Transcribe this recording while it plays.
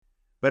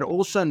but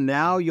also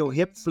now your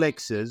hip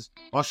flexors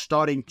are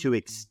starting to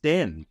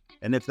extend.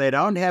 And if they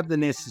don't have the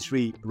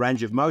necessary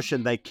range of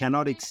motion, they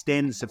cannot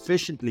extend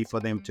sufficiently for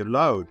them to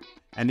load.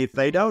 And if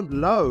they don't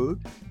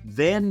load,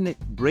 then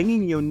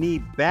bringing your knee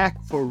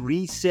back for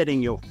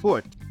resetting your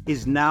foot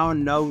is now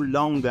no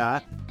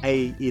longer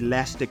a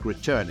elastic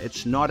return.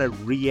 It's not a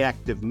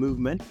reactive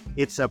movement.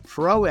 It's a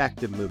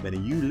proactive movement.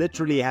 And you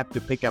literally have to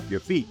pick up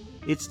your feet.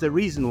 It's the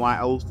reason why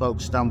old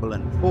folks stumble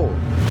and fall.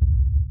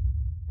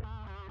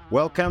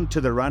 Welcome to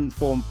the Run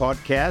Form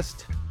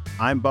Podcast.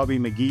 I'm Bobby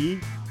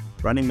McGee,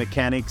 running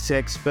mechanics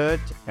expert.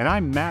 And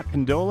I'm Matt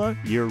Pendola,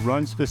 your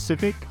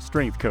run-specific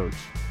strength coach.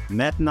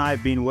 Matt and I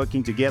have been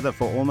working together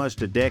for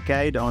almost a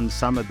decade on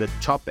some of the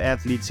top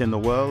athletes in the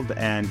world,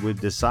 and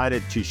we've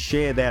decided to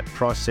share that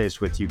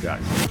process with you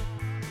guys.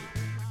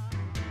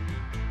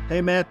 Hey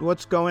Matt,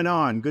 what's going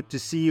on? Good to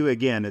see you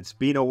again. It's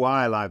been a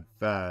while.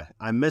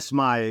 I miss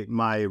my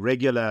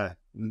regular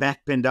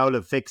Matt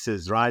Pendola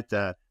fixes, right?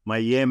 My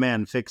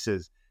Yearman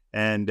fixes.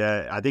 And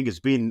I think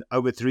it's been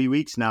over 3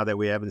 weeks now that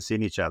we haven't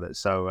seen each other.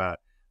 So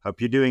hope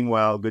you're doing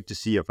well. Good to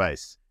see your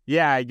face.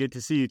 Yeah, good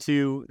to see you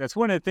too. That's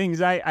one of the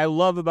things I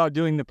love about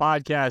doing the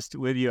podcast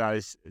with you. I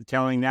was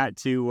telling that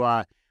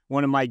to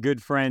one of my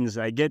good friends.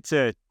 I get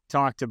to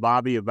talk to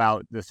Bobby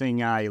about the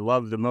thing I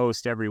love the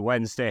most every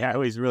Wednesday. I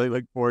always really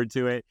look forward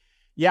to it.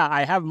 Yeah,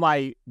 I have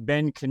my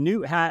Ben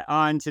Kanute hat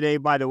on today,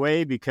 by the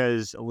way,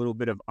 because a little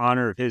bit of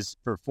honor of his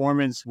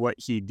performance, what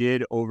he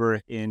did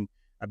over in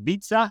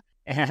Ibiza.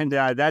 And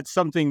that's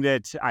something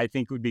that I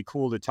think would be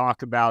cool to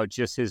talk about,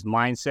 just his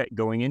mindset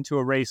going into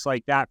a race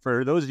like that.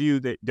 For those of you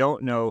that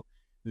don't know,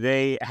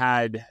 they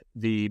had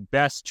the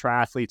best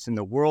triathletes in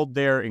the world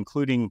there,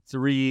 including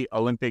 3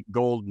 Olympic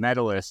gold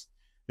medalists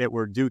that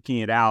were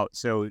duking it out.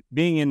 So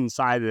being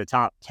inside of the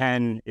top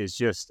 10 is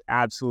just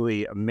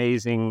absolutely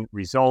amazing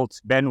results.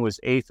 Ben was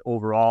 8th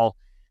overall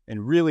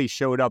and really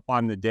showed up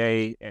on the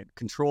day and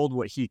controlled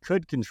what he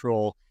could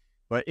control.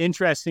 But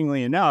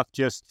interestingly enough,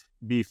 just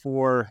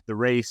before the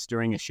race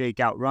during a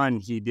shakeout run,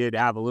 he did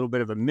have a little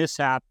bit of a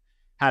mishap,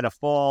 had a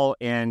fall,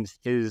 and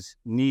his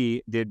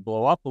knee did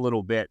blow up a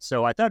little bit.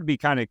 So I thought it'd be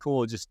kind of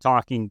cool just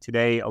talking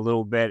today a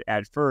little bit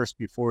at first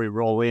before we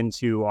roll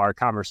into our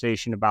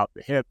conversation about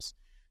the hips,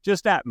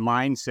 just that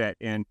mindset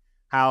and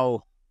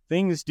how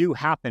things do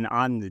happen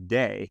on the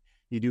day.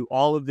 You do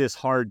all of this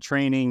hard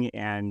training,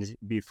 and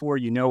before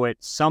you know it,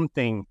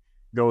 something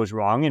goes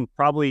wrong, and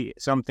probably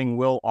something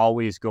will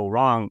always go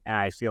wrong. And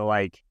I feel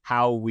like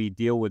how we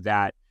deal with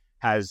that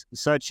has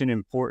such an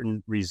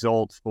important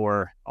result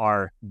for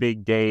our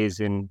big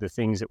days and the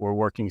things that we're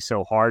working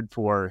so hard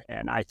for.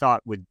 And I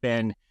thought with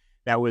Ben,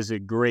 that was a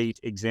great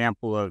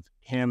example of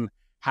him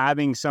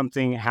having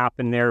something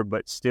happen there,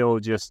 but still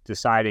just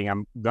deciding,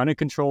 I'm going to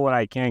control what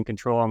I can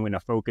control. I'm going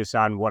to focus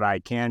on what I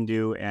can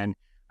do. And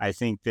I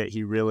think that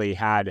he really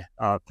had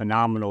a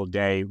phenomenal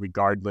day,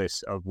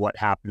 regardless of what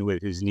happened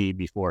with his knee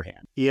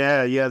beforehand.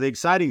 Yeah. The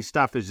exciting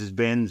stuff is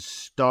Ben's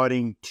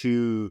starting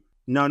to,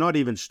 no, not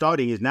even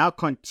starting, is now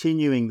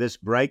continuing this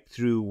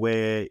breakthrough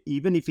where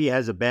even if he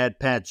has a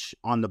bad patch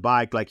on the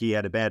bike, like he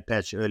had a bad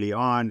patch early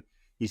on,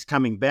 he's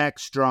coming back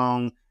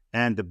strong.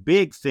 And the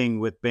big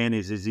thing with Ben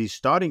is he's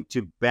starting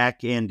to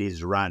back end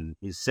his run.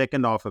 His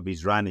second half of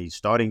his run, he's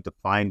starting to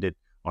find it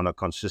on a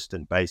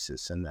consistent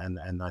basis. And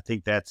I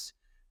think that's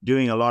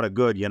doing a lot of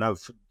good,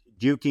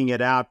 duking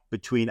it out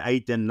between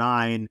 8 and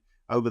 9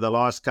 over the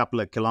last couple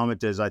of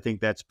kilometers. I think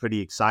that's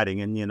pretty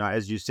exciting. And,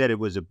 as you said, it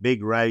was a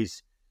big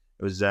race.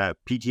 It was a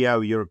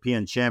PTO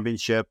European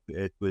Championship.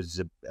 It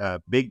was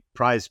a big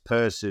prize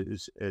purse.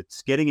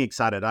 It's getting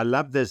excited. I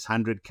love this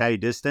 100K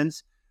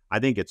distance. I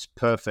think it's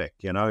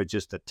perfect.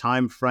 Just the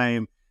time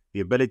frame, the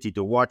ability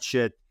to watch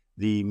it.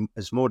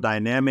 It's more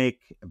dynamic,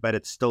 but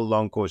it's still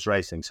long course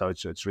racing. So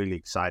it's really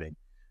exciting.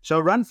 So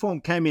Run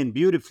Form came in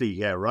beautifully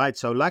here, right?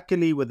 So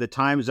luckily with the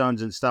time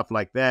zones and stuff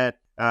like that,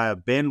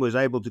 Ben was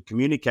able to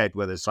communicate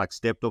with us, like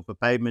stepped off the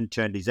pavement,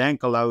 turned his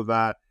ankle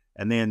over,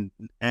 and then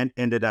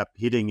ended up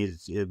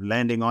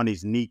landing on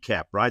his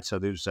kneecap, right? So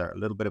there was a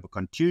little bit of a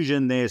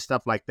contusion there,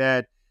 stuff like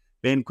that.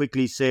 Ben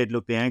quickly said,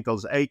 look, the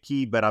ankle's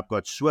achy, but I've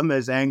got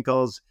swimmer's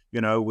ankles,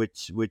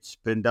 which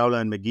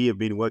Pendola and McGee have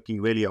been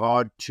working really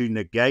hard to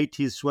negate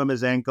his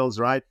swimmer's ankles,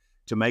 right?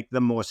 To make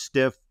them more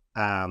stiff.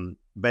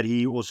 But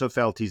he also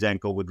felt his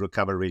ankle would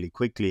recover really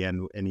quickly,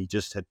 and he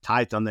just had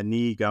tight on the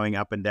knee going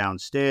up and down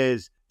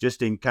stairs,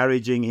 just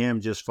encouraging him,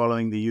 just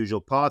following the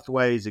usual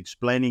pathways,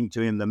 explaining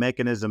to him the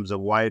mechanisms of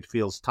why it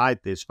feels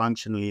tight. There's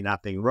functionally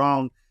nothing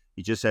wrong.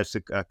 He just has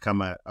to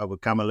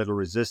overcome a little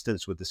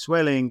resistance with the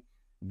swelling.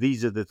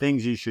 These are the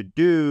things you should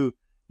do,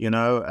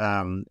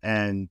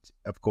 and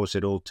of course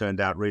it all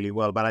turned out really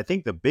well. But I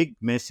think the big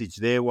message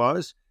there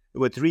was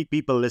there were 3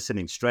 people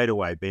listening straight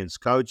away: Ben's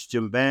coach,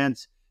 Jim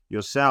Vance,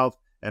 yourself,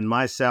 and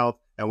myself,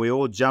 and we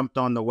all jumped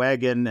on the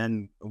wagon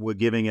and were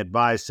giving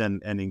advice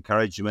and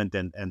encouragement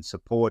and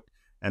support.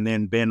 And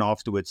then Ben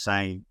afterwards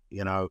saying,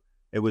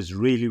 it was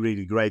really,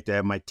 really great to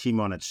have my team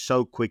on it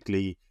so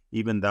quickly,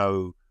 even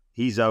though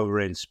he's over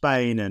in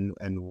Spain and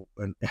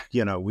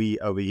we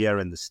over here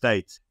in the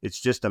States. It's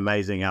just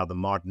amazing how the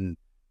modern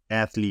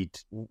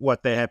athlete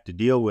what they have to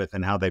deal with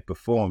and how they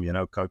perform.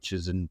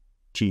 Coaches and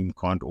team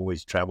can't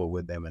always travel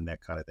with them and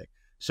that kind of thing.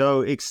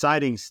 So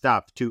exciting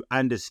stuff to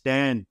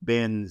understand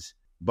Ben's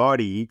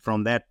body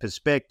from that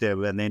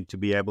perspective, and then to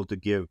be able to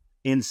give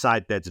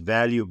insight that's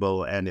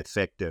valuable and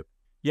effective.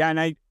 Yeah,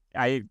 and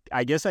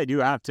I guess I do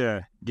have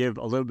to give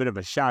a little bit of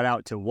a shout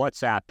out to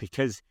WhatsApp,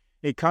 because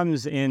it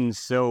comes in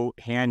so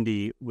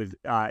handy with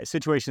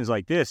situations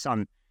like this.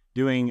 I'm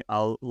doing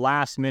a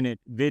last minute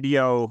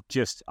video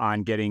just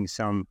on getting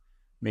some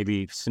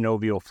maybe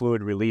synovial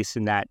fluid release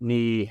in that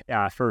knee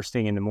first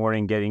thing in the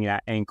morning, getting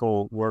that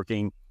ankle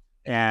working.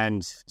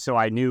 And so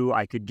I knew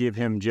I could give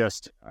him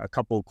just a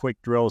couple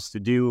quick drills to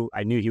do.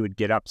 I knew he would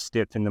get up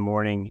stiff in the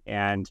morning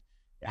and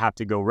have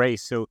to go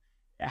race. So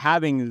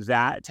having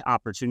that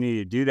opportunity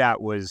to do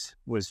that was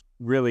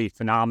really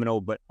phenomenal.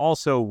 But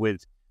also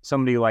with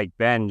somebody like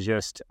Ben,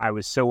 I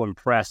was so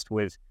impressed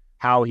with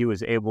how he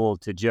was able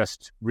to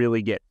just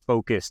really get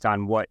focused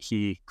on what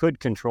he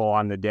could control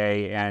on the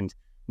day and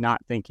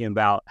not thinking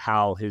about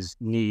how his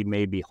knee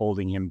may be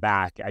holding him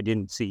back. I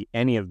didn't see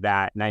any of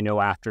that. And I know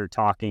after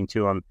talking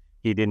to him,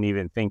 he didn't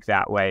even think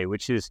that way,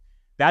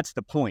 that's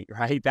the point,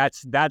 right?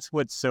 That's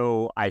what's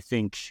so, I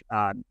think,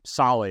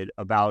 solid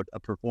about a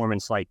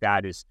performance like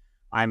that is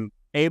I'm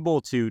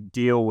able to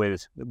deal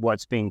with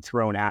what's being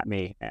thrown at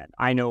me. And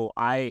I know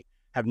I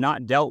have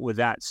not dealt with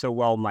that so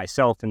well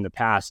myself in the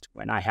past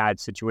when I had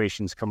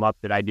situations come up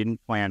that I didn't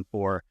plan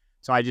for.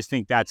 So I just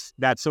think that's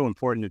so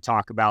important to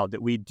talk about,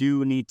 that we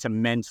do need to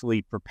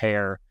mentally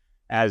prepare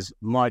as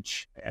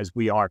much as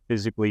we are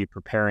physically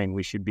preparing.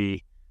 We should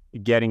be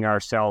getting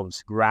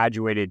ourselves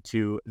graduated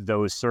to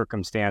those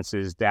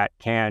circumstances that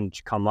can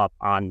come up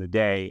on the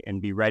day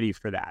and be ready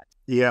for that.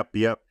 Yep.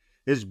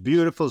 There's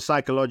beautiful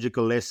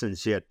psychological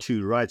lessons here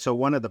too, right? So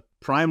one of the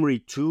primary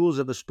tools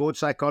of a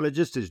sports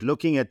psychologist is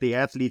looking at the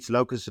athlete's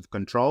locus of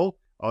control.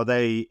 Are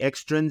they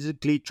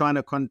extrinsically trying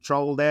to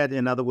control that?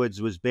 In other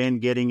words, was Ben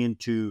getting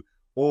into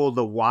all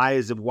the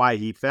whys of why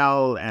he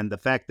fell and the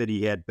fact that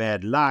he had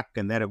bad luck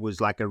and that it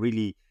was like a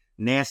really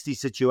nasty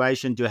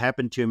situation to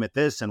happen to him at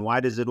this, and why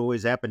does it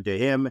always happen to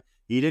him?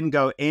 He didn't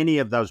go any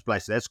of those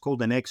places. That's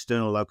called an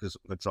external locus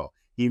of control.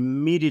 He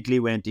immediately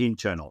went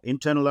internal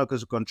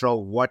locus of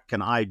control. What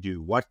can I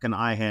do? What can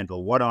I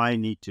handle? What do I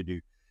need to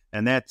do?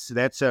 And that's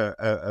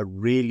a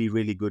really,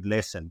 really good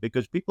lesson,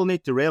 because people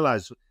need to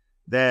realize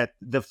that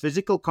the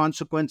physical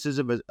consequences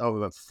of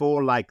a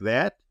fall like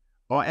that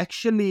are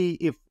actually,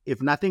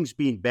 if nothing's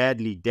been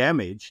badly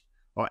damaged,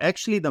 are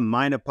actually the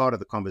minor part of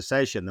the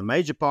conversation. The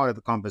major part of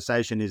the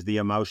conversation is the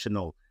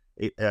emotional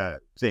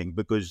thing,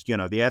 because,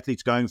 the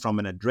athlete's going from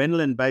an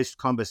adrenaline-based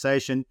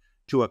conversation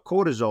to a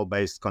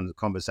cortisol-based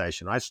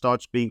conversation, right?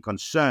 Starts being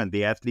concerned.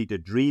 The athlete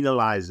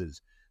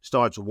adrenalizes,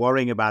 starts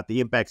worrying about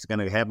the impact it's going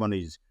to have on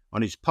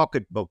his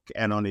pocketbook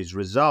and on his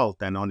result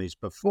and on his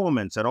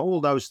performance, and all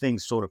those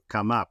things sort of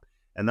come up.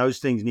 And those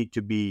things need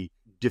to be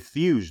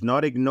diffused,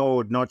 not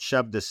ignored, not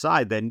shoved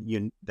aside.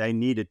 They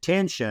need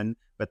attention,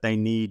 but they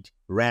need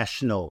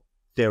rational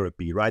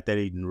therapy, right? They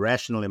need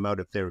rational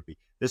emotive therapy.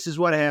 This is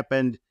what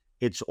happened.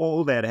 It's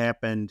all that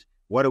happened.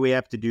 What do we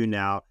have to do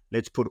now?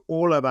 Let's put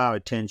all of our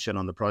attention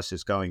on the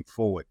process going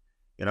forward,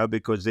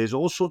 because there's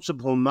all sorts of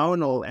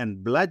hormonal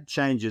and blood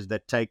changes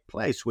that take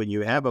place when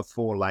you have a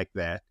fall like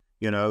that,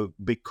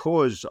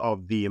 because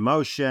of the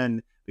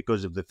emotion,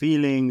 because of the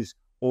feelings,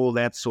 all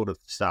that sort of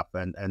stuff.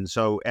 And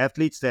so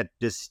athletes that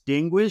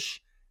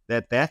distinguish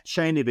that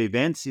chain of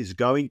events is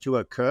going to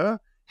occur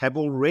have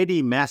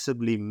already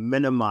massively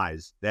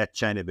minimized that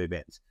chain of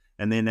events.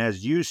 And then,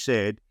 as you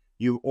said,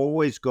 you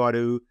always got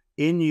to,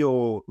 in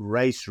your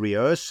race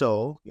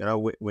rehearsal,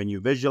 when you're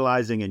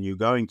visualizing and you're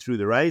going through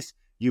the race,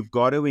 you've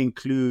got to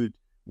include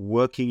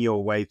working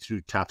your way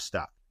through tough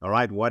stuff. All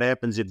right, what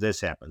happens if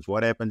this happens?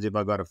 What happens if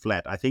I got a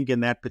flat? I think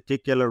in that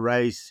particular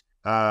race,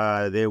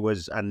 there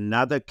was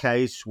another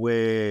case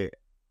where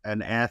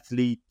an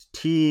athlete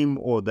team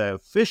or the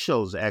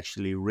officials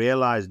actually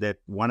realized that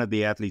one of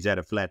the athletes had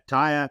a flat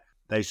tire.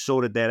 They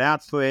sorted that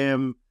out for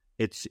him.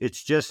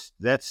 It's just,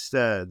 that's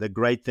the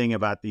great thing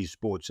about these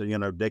sports. So,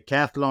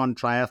 decathlon,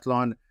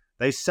 triathlon,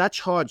 they're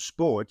such hard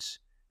sports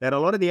that a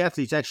lot of the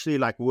athletes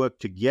actually work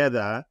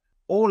together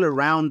all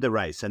around the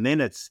race. And then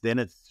it's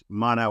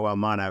mano a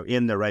mano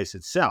in the race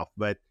itself.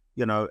 But,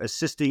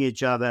 assisting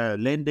each other,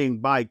 lending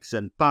bikes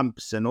and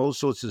pumps and all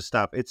sorts of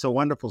stuff. It's a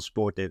wonderful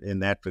sport in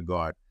that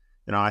regard.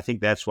 I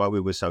think that's why we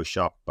were so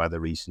shocked by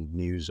the recent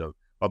news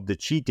of the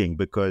cheating,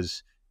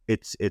 because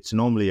it's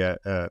normally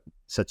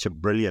such a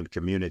brilliant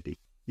community.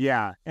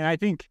 Yeah. And I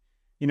think,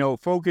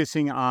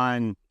 focusing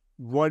on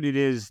what it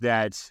is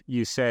that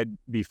you said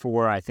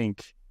before, I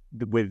think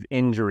with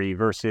injury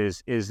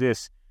versus, is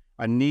this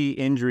a knee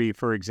injury,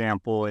 for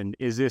example, and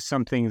is this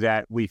something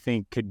that we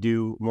think could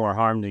do more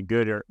harm than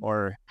good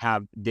or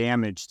have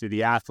damage to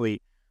the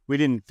athlete? We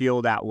didn't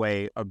feel that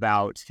way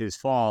about his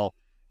fall.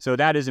 So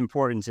that is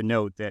important to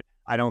note, that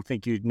I don't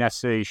think you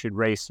necessarily should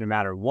race no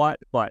matter what,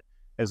 but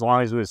as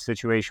long as it was a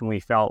situation we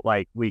felt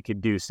like we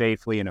could do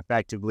safely and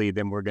effectively,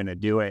 then we're going to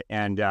do it.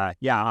 And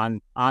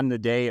on the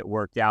day it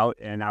worked out,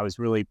 and I was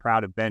really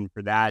proud of Ben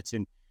for that.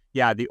 And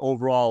yeah, the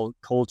overall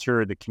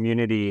culture, the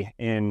community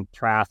in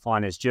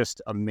triathlon is just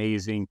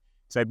amazing.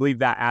 So I believe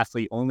that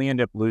athlete only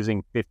ended up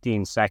losing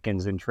 15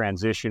 seconds in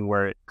transition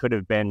where it could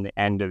have been the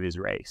end of his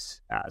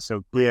race.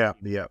 Yeah.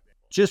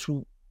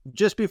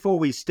 Just before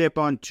we step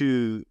on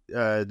to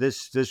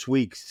this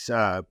week's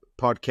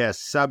podcast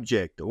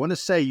subject, I want to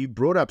say you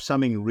brought up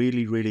something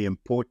really, really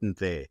important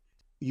there.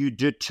 You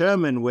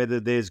determine whether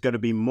there's going to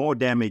be more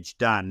damage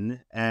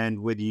done and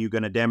whether you're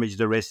going to damage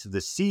the rest of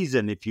the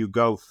season if you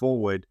go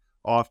forward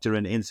after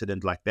an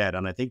incident like that.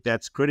 And I think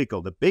that's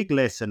critical. The big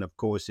lesson, of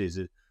course, is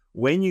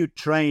when you're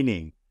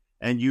training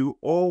and you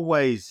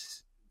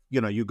always,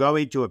 you go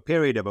into a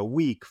period of a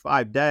week,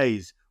 5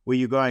 days, where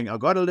you're going, I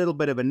got a little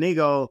bit of a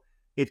niggle.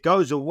 It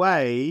goes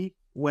away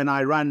when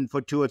I run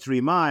for 2 or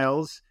 3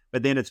 miles,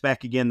 but then it's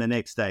back again the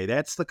next day.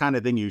 That's the kind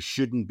of thing you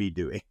shouldn't be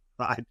doing,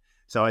 right?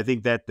 So I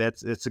think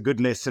that's a good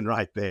lesson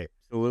right there.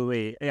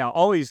 Absolutely. Yeah,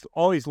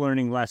 always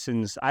learning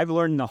lessons. I've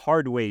learned the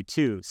hard way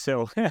too.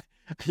 So,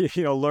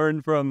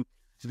 learn from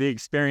the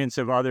experience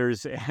of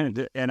others.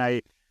 And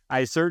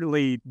I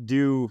certainly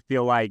do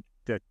feel like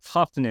the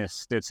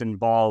toughness that's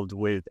involved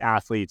with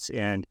athletes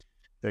and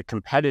the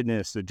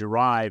competitiveness, the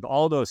drive,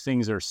 all those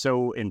things are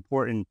so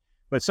important.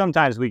 But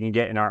sometimes we can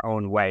get in our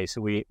own way.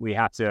 So we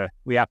have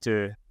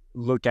to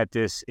look at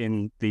this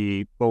in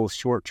the both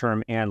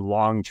short-term and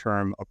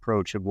long-term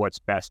approach of what's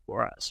best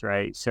for us,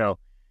 right? So,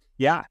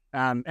 yeah.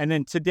 And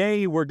then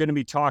today we're going to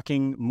be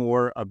talking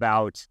more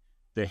about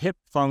the hip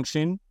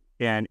function.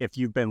 And if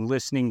you've been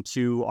listening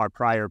to our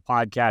prior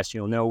podcast,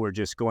 you'll know we're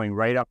just going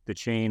right up the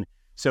chain.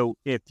 So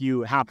if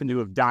you happen to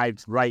have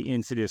dived right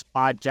into this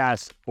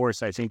podcast, of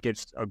course, I think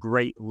it's a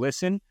great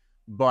listen.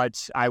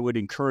 But I would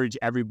encourage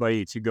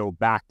everybody to go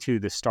back to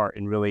the start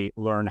and really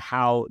learn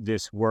how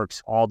this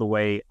works all the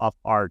way up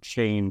our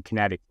chain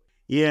kinetically.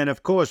 Yeah, and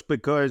of course,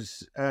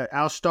 because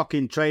our stock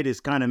in trade is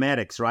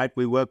kinematics, right?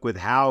 We work with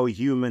how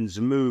humans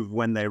move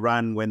when they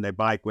run, when they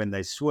bike, when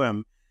they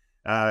swim.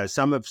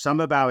 Some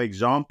of our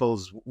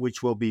examples,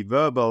 which will be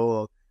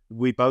verbal,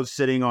 we both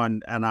sitting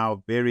on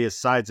our various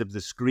sides of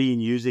the screen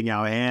using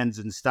our hands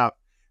and stuff.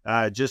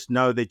 Just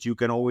know that you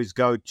can always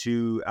go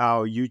to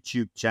our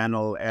YouTube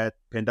channel at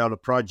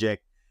Pendola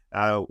Project.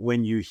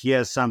 When you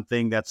hear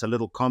something that's a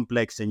little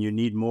complex and you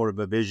need more of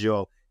a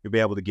visual, you'll be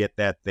able to get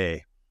that there.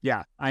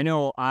 Yeah, I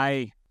know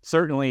I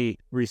certainly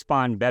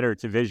respond better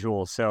to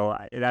visuals. So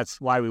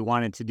that's why we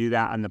wanted to do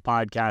that on the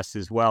podcast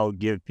as well,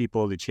 give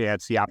people the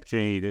chance, the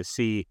opportunity to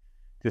see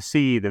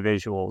the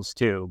visuals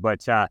too.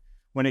 But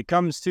when it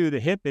comes to the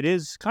hip, it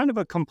is kind of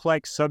a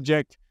complex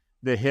subject.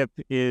 The hip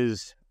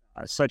is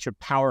such a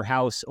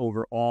powerhouse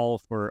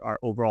overall for our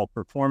overall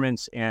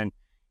performance. And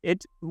I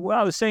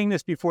was saying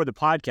this before the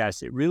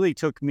podcast, it really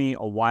took me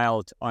a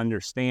while to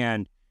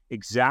understand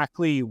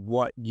exactly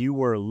what you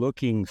were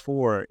looking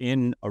for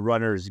in a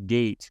runner's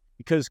gait.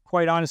 Because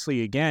quite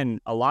honestly, again,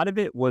 a lot of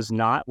it was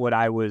not what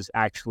I was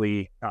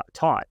actually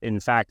taught. In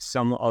fact,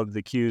 some of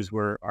the cues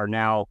are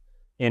now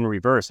in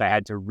reverse. I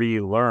had to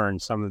relearn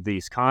some of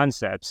these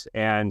concepts.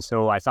 And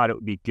so I thought it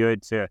would be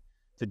good to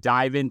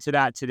dive into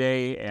that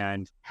today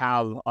and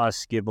have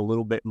us give a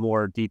little bit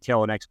more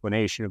detail and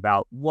explanation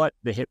about what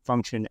the hip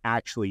function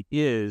actually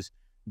is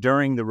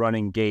during the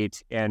running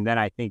gait. And then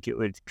I think it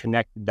would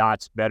connect the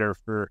dots better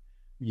for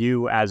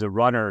you as a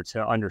runner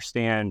to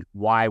understand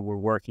why we're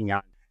working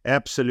out.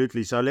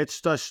 Absolutely. So let's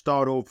just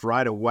start off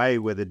right away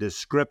with a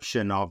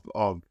description of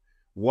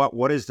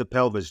what is the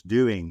pelvis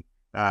doing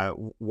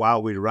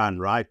while we run,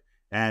 right?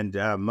 And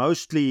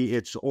mostly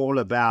it's all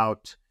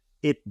about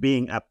it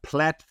being a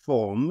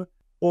platform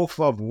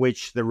off of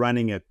which the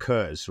running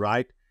occurs,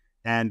 right?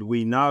 And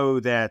we know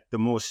that the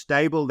more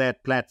stable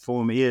that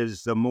platform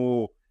is, the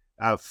more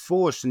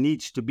force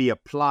needs to be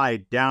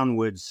applied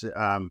downwards.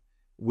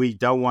 We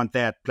don't want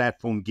that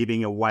platform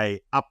giving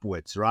away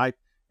upwards, right?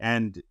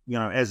 And,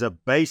 as a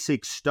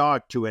basic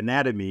start to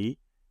anatomy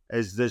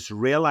is this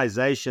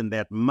realization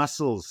that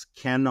muscles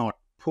cannot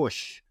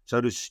push.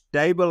 So to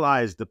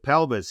stabilize the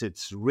pelvis,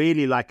 it's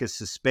really like a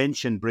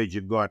suspension bridge.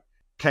 You've got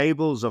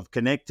cables of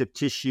connective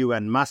tissue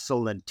and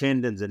muscle and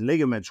tendons and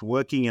ligaments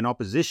working in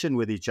opposition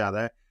with each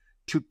other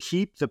to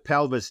keep the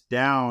pelvis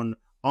down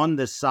on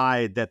the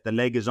side that the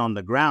leg is on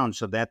the ground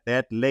so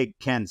that leg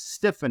can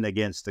stiffen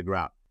against the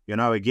ground.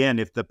 Again,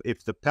 if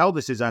the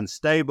pelvis is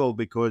unstable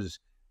because,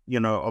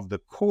 of the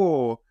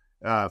core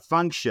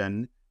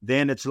function,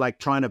 then it's like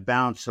trying to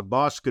bounce a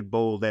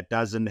basketball that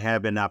doesn't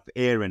have enough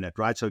air in it,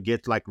 right? So it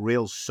gets like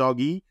real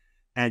soggy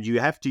and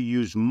you have to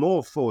use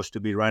more force to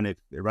be run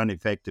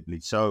effectively.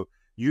 So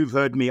you've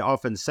heard me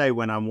often say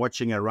when I'm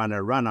watching a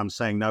runner run, I'm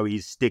saying, no,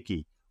 he's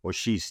sticky or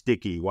she's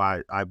sticky.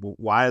 Why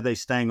are they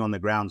staying on the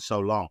ground so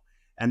long?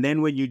 And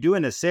then when you do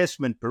an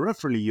assessment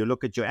peripherally, you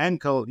look at your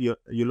ankle, you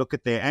look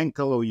at their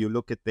ankle or you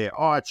look at their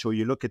arch or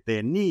you look at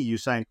their knee, you're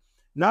saying,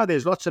 no,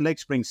 there's lots of leg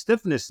spring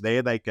stiffness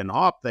there. They can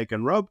hop, they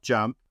can rope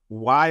jump.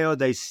 why are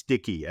they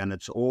sticky? And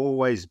it's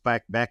always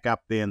back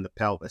up there in the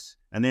pelvis.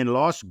 And then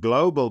last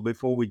global,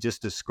 before we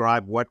just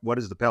describe what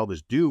does the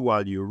pelvis do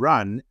while you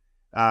run,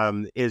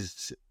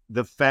 is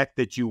the fact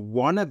that you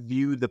want to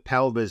view the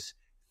pelvis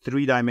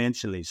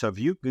three-dimensionally. So if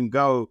you can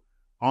go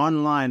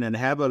online and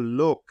have a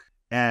look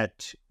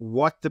at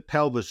what the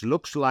pelvis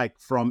looks like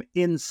from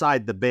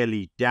inside the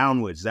belly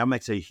downwards, that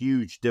makes a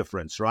huge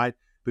difference, right?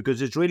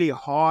 Because it's really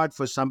hard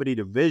for somebody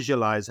to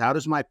visualize, how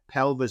does my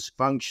pelvis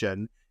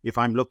function if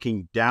I'm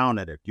looking down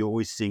at it? You're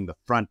always seeing the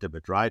front of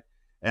it, right?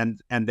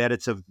 And that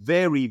it's a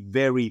very,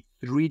 very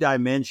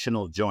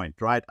three-dimensional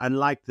joint, right?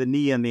 Unlike the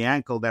knee and the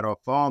ankle that are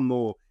far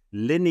more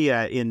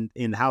linear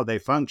in how they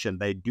function.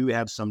 They do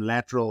have some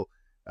lateral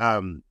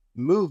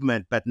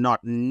movement, but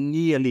not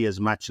nearly as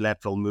much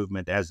lateral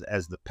movement as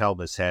the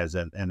pelvis has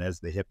and as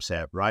the hips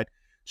have, right?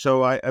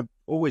 So I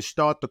always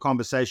start the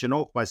conversation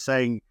off by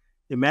saying,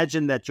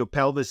 imagine that your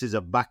pelvis is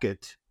a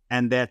bucket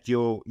and that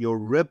your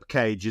rib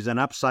cage is an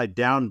upside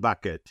down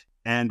bucket,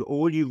 and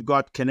all you've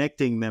got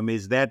connecting them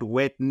is that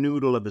wet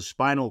noodle of a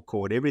spinal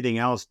cord. Everything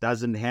else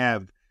doesn't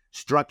have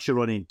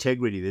structural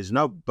integrity. There's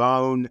no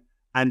bone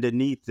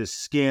underneath the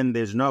skin.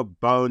 There's no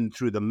bone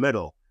through the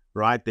middle,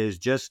 right? There's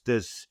just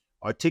this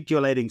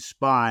articulating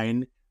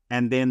spine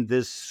and then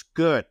this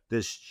skirt,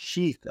 this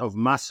sheath of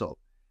muscle.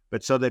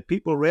 But so that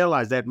people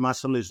realize that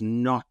muscle is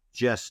not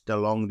just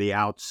along the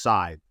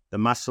outside. The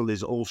muscle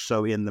is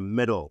also in the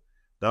middle.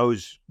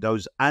 Those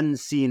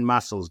unseen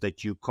muscles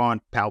that you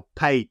can't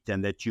palpate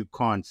and that you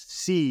can't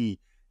see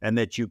and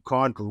that you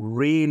can't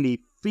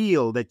really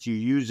feel that you're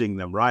using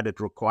them, right? It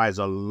requires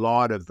a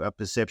lot of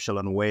perceptual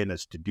and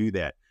awareness to do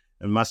that.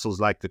 And muscles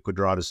like the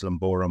quadratus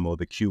lumborum or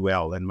the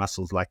QL, and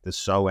muscles like the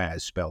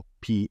psoas, spelled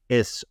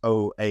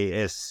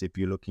P-S-O-A-S if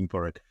you're looking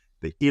for it,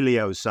 the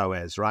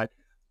iliopsoas, right?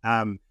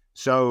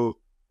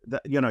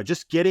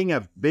 Just getting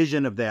a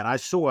vision of that. I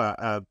saw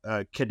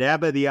a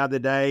cadaver the other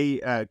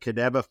day, a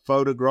cadaver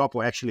photograph,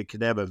 or actually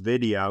cadaver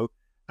video,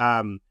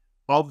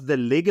 of the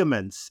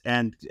ligaments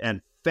and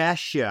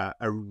fascia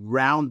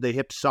around the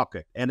hip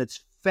socket. And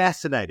it's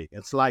fascinating.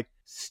 It's like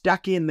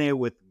stuck in there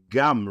with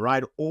gum,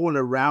 right, all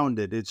around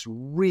it. It's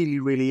really,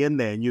 really in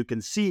there. And you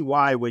can see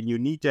why when you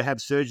need to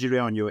have surgery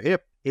on your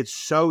hip, it's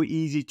so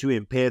easy to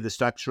impair the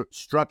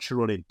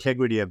structural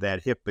integrity of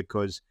that hip,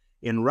 because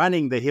in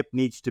running, the hip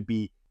needs to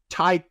be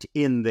tight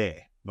in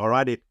there, all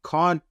right? It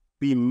can't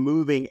be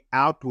moving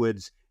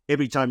outwards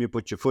every time you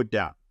put your foot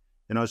down.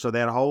 So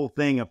that whole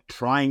thing of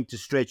trying to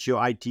stretch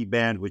your IT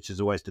band, which is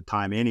a waste of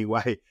time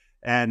anyway,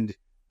 and,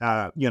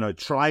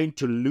 trying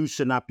to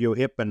loosen up your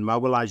hip and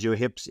mobilize your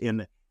hips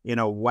in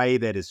a way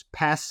that is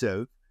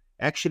passive,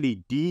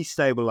 actually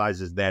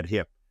destabilizes that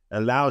hip,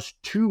 allows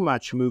too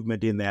much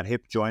movement in that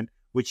hip joint,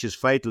 which is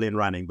fatal in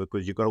running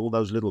because you've got all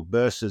those little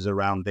bursts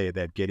around there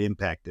that get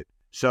impacted.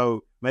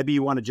 So maybe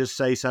you want to just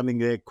say something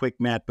there quick,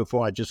 Matt,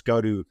 before I just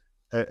go to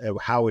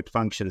how it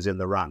functions in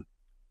the run.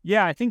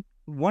 Yeah, I think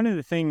one of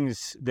the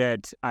things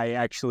that I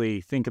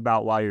actually think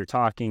about while you're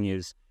talking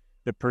is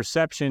the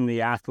perception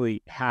the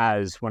athlete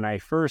has. When I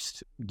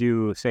first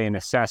do, say, an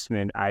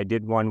assessment, I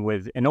did one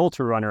with an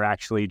ultra runner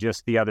actually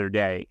just the other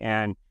day.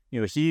 And,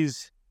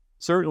 he's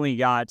certainly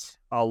got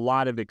a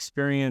lot of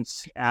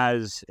experience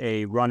as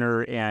a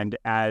runner, and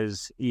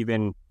as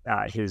even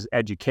his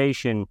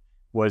education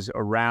was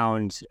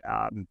around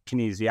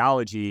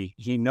kinesiology.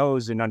 He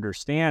knows and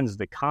understands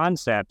the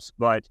concepts,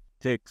 but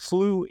to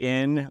clue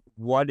in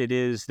what it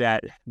is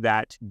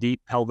that deep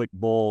pelvic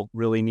bowl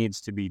really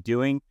needs to be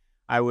doing,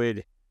 I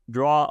would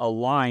draw a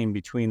line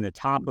between the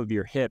top of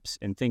your hips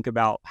and think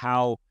about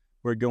how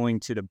we're going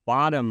to the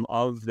bottom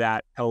of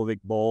that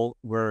pelvic bowl.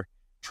 We're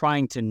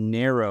trying to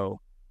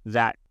narrow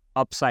that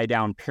upside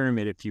down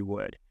pyramid, if you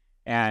would.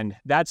 And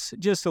that's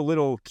just a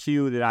little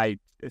cue that I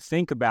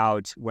think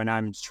about when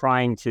I'm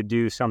trying to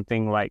do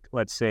something like,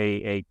 let's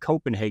say, a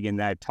Copenhagen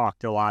that I've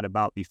talked a lot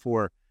about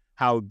before,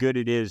 how good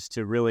it is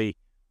to really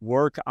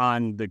work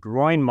on the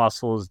groin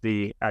muscles,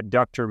 the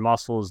adductor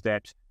muscles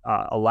that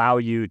allow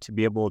you to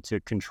be able to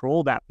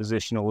control that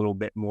position a little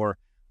bit more,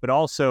 but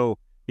also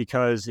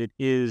because it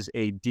is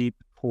a deep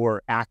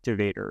core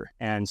activator.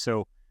 And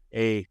so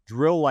a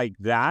drill like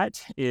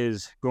that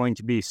is going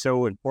to be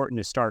so important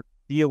to start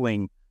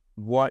feeling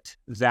what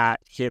that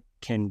hip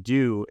can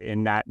do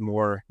in that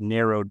more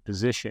narrowed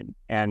position.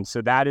 And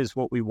so that is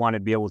what we want to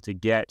be able to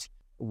get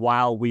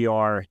while we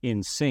are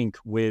in sync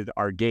with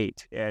our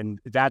gait. And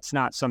that's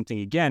not something,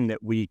 again,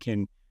 that we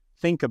can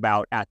think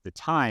about at the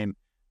time.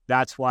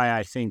 That's why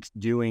I think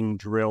doing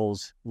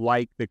drills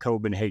like the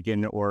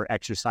Copenhagen or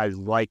exercises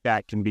like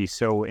that can be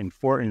so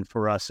important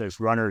for us as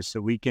runners, so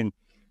we can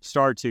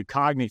start to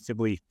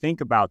cognitively think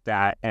about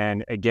that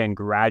and, again,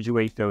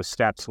 graduate those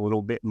steps a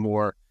little bit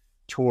more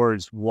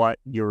towards what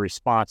your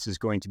response is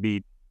going to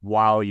be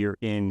while you're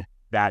in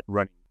that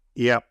running.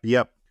 Yep.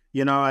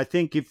 I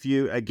think if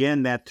you,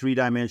 again, that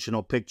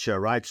three-dimensional picture,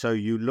 right? So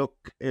you look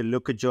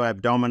at your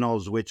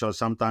abdominals, which are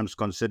sometimes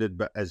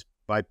considered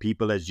by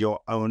people as your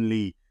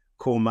only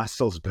core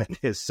muscles, but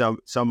there's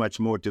so much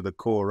more to the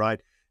core, right?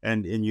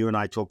 And you and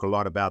I talk a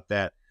lot about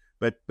that.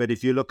 But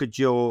if you look at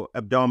your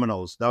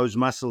abdominals, those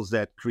muscles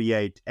that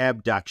create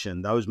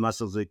abduction, those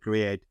muscles that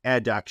create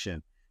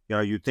adduction,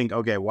 you think,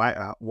 okay, why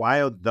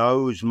are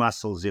those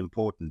muscles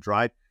important,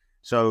 right?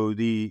 So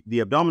the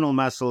abdominal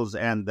muscles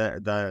and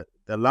the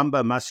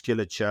lumbar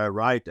musculature,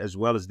 right, as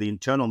well as the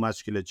internal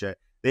musculature,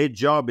 their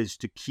job is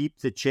to keep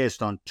the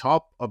chest on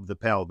top of the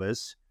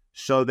pelvis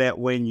so that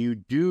when you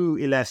do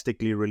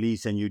elastically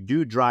release and you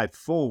do drive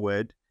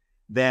forward,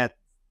 that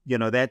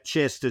that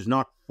chest is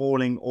not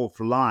falling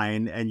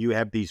offline and you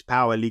have these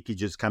power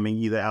leakages coming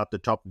either out the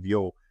top of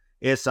your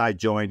SI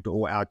joint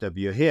or out of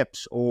your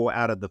hips or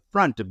out of the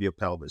front of your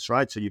pelvis,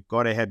 right? So you've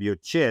got to have your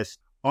chest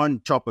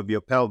on top of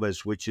your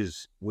pelvis, which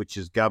is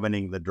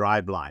governing the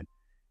drive line.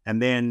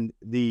 And then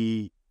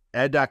the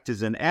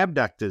adductors and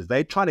abductors,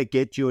 they try to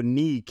get your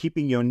knee,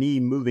 keeping your knee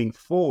moving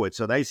forward.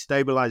 So they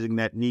stabilizing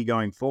that knee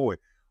going forward.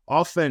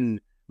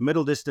 Often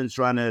middle distance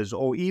runners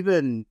or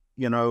even,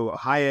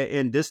 higher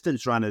end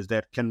distance runners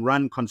that can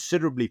run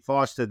considerably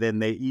faster than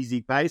their easy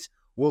pace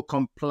will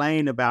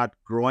complain about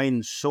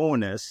groin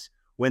soreness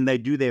when they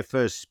do their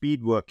first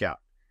speed workout.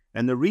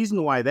 And the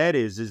reason why that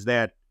is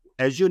that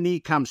as your knee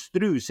comes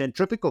through,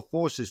 centrifugal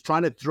force is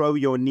trying to throw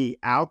your knee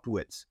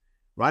outwards,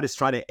 right? It's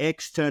trying to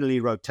externally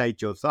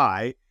rotate your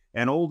thigh,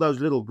 and all those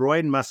little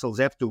groin muscles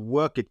have to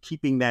work at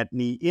keeping that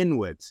knee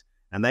inwards,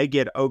 and they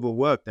get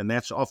overworked. And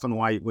that's often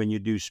why when you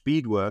do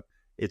speed work,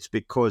 it's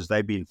because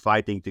they've been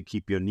fighting to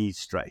keep your knees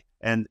straight.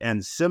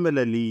 And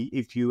similarly,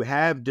 if you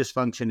have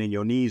dysfunction in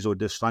your knees or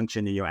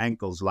dysfunction in your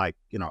ankles, like,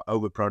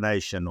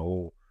 overpronation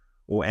or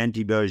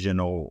anteversion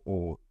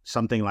or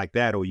something like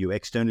that, or you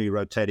externally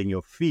rotating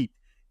your feet,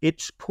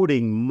 it's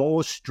putting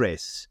more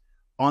stress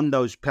on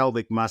those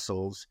pelvic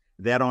muscles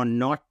that are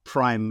not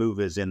prime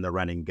movers in the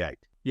running gait.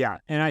 Yeah.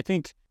 And I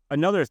think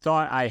another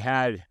thought I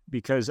had,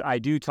 because I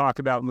do talk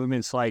about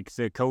movements like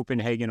the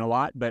Copenhagen a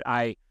lot, but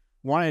I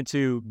wanted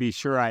to be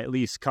sure I at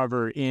least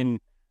cover in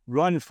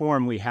run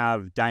form, we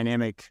have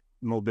dynamic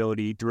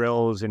mobility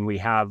drills, and we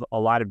have a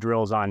lot of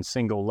drills on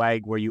single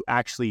leg where you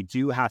actually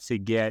do have to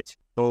get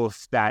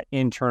both that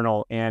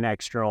internal and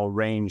external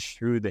range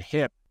through the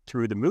hip,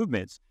 through the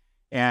movements.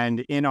 And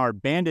in our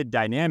banded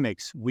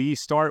dynamics, we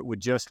start with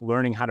just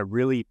learning how to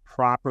really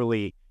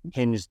properly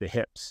hinge the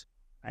hips,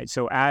 right?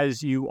 So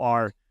as you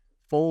are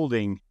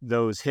folding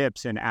those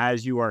hips and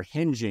as you are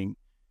hinging,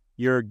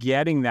 you're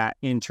getting that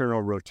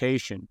internal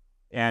rotation.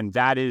 And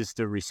that is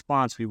the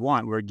response we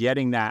want. We're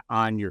getting that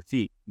on your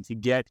feet. To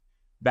get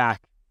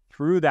back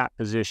through that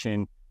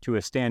position to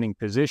a standing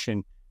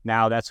position,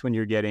 now that's when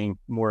you're getting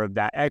more of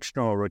that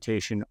external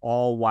rotation,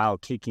 all while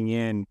kicking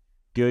in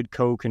good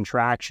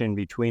co-contraction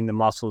between the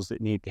muscles that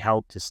need to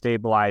help to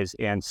stabilize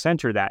and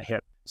center that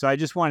hip. So I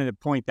just wanted to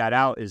point that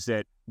out, is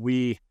that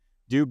we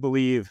do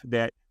believe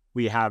that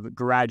we have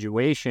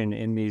graduation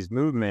in these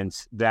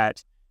movements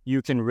that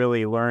you can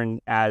really learn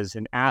as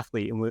an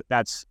athlete. And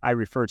I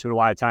refer to it a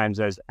lot of times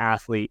as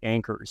athlete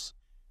anchors.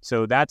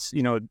 So that's,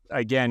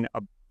 again,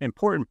 an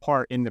important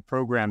part in the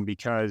program,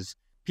 because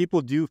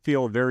people do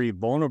feel very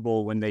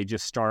vulnerable when they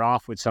just start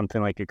off with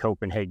something like a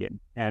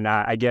Copenhagen. And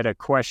I get a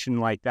question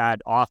like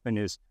that often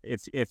is,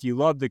 if you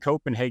love the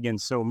Copenhagen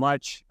so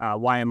much,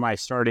 why am I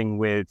starting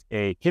with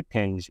a hip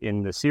hinge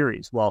in the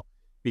series? Well,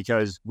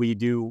 because we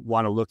do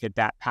want to look at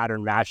that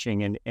pattern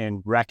matching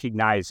and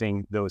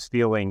recognizing those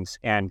feelings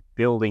and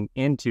building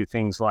into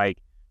things like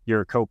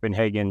your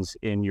Copenhagens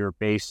in your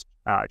base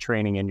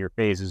training and your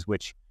phases,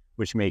 which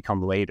may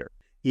come later.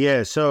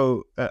 Yeah.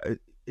 So,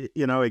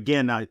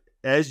 again,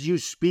 as you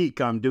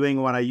speak, I'm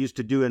doing what I used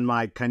to do in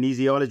my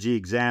kinesiology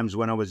exams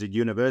when I was at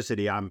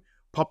university. I'm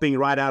popping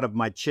right out of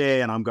my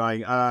chair and I'm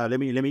going, let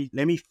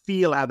me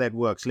feel how that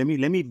works. Let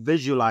me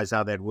visualize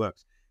how that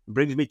works. It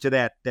brings me to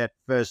that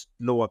first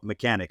law of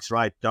mechanics,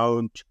 right?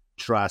 Don't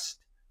trust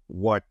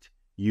what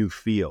you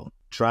feel.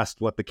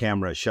 Trust what the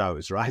camera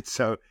shows, right?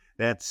 So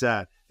that's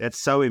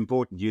so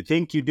important. You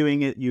think you're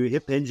doing it, you're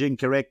hip hinging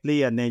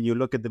correctly, and then you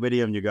look at the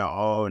video and you go,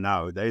 oh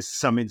no, there's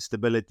some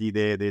instability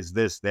there. There's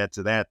this, that's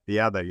that, the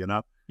other,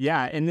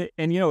 Yeah, and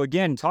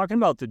again, talking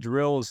about the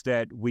drills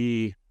that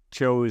we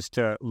chose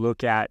to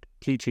look at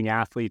teaching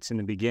athletes in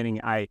the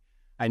beginning, I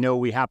know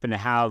we happen to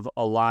have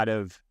a lot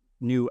of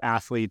new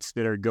athletes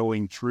that are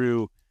going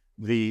through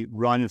the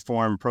run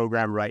form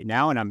program right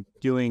now, and I'm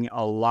doing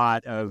a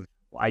lot of,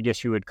 I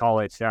guess you would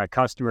call it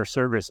customer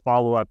service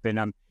follow-up, and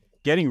I'm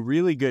getting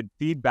really good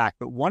feedback.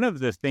 But one of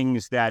the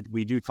things that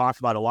we do talk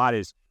about a lot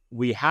is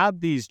we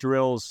have these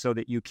drills so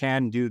that you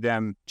can do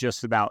them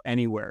just about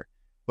anywhere.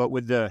 But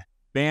with the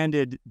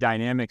banded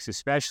dynamics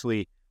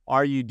especially,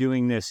 are you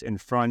doing this in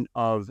front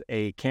of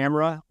a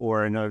camera,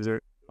 or in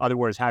other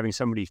words, having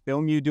somebody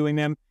film you doing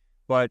them?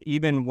 But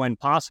even when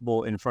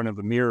possible, in front of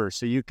a mirror,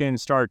 so you can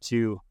start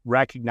to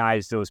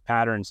recognize those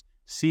patterns,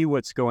 see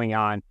what's going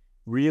on,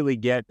 really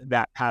get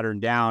that pattern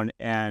down,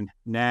 and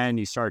then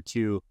you start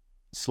to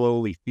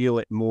slowly feel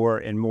it more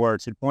and more,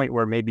 to the point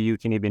where maybe you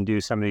can even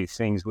do some of these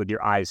things with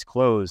your eyes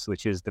closed,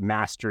 which is the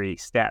mastery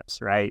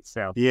steps, right?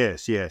 So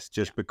yes,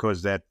 just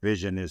because that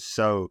vision is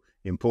so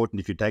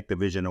important. If you take the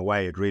vision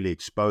away, it really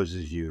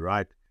exposes you,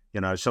 right?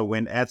 So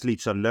when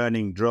athletes are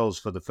learning drills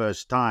for the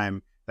first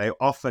time, they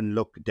often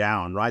look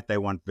down, right? They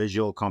want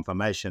visual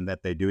confirmation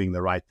that they're doing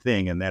the right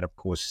thing. And that, of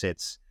course,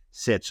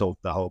 sets off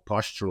the whole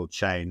postural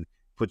chain,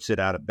 puts it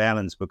out of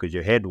balance because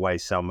your head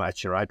weighs so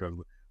much, right?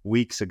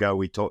 Weeks ago,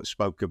 we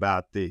spoke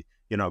about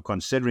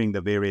considering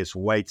the various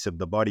weights of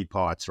the body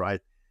parts,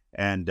 right?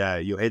 And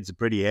your head's a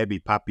pretty heavy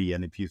puppy.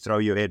 And if you throw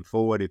your head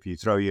forward, if you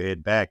throw your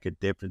head back, it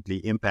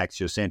definitely impacts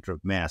your center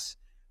of mass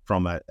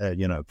from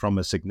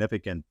a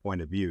significant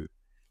point of view.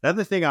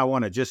 Another thing I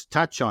want to just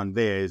touch on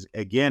there is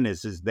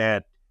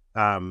that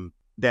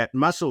that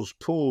muscles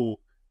pull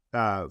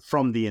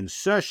from the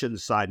insertion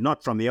side,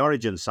 not from the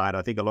origin side.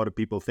 I think a lot of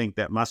people think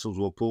that muscles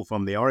will pull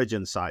from the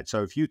origin side.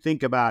 So if you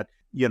think about,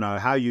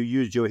 how you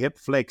use your hip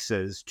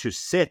flexors to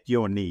set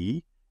your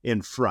knee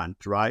in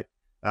front, right?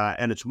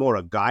 And it's more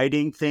a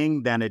guiding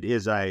thing than it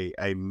is a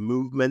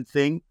movement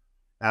thing.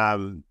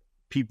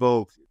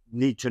 People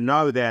need to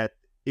know that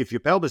if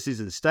your pelvis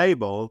isn't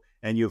stable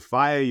and you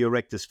fire your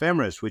rectus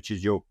femoris, which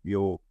is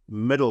your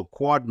middle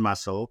quad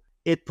muscle,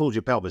 it pulls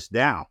your pelvis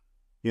down,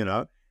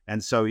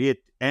 and so it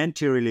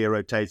anteriorly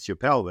rotates your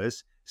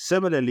pelvis.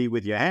 Similarly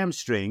with your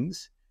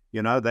hamstrings,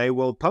 they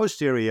will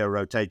posterior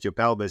rotate your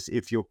pelvis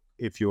if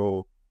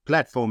your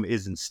platform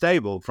isn't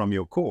stable from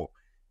your core,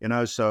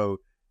 so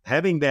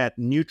having that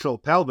neutral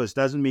pelvis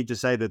doesn't mean to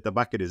say that the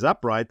bucket is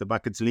upright. The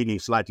bucket's leaning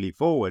slightly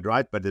forward,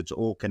 right? But it's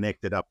all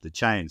connected up the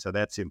chain. So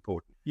that's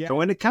important. Yeah. So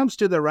when it comes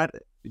to the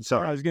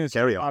sorry, I was going to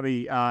say,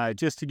 Bobby,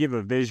 just to give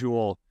a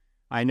visual,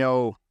 I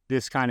know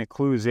this kind of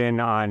clues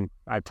in on,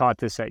 I've taught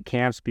this at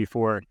camps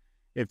before.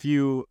 If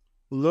you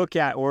look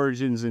at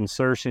origins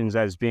insertions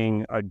as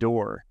being a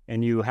door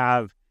and you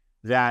have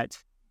that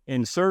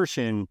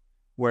insertion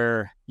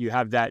where you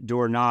have that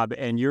door knob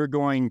and you're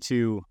going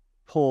to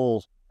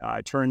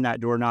turn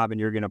that doorknob and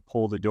you're going to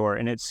pull the door,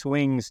 and it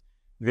swings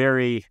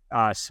very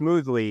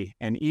smoothly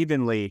and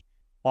evenly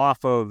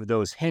off of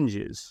those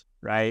hinges,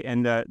 right?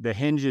 And the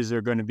hinges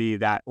are going to be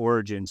that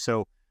origin.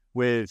 So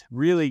with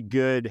really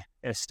good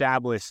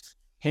established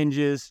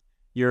hinges,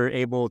 you're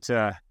able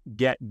to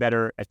get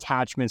better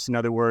attachments, in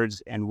other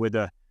words, and with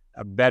a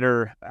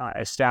better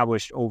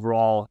established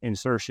overall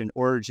insertion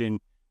origin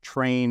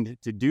trained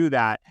to do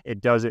that, it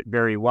does it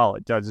very well.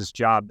 It does its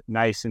job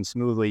nice and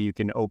smoothly. You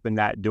can open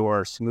that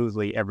door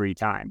smoothly every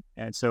time.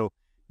 And so,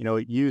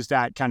 use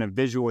that kind of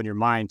visual in your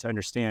mind to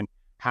understand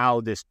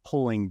how this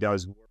pulling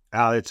does work.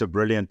 Al, it's a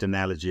brilliant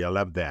analogy. I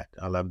love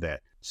that.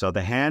 So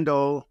the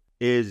handle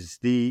is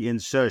the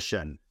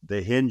insertion.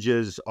 The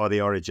hinges are the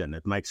origin.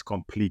 It makes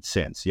complete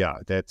sense. Yeah,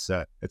 it's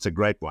a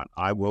great one.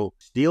 I will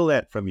steal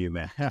that from you,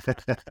 man.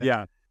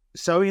 Yeah.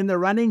 So in the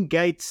running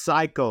gait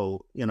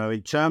cycle,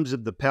 in terms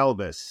of the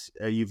pelvis,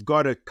 you've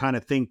got to kind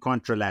of think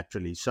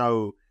contralaterally.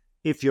 So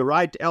if your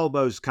right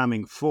elbow's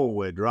coming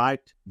forward, right,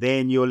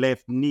 then your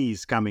left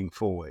knee's coming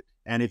forward.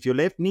 And if your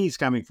left knee's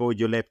coming forward,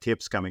 your left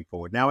hip's coming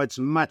forward. Now, it's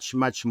much,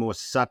 much more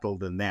subtle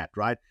than that,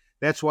 right?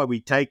 That's why we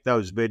take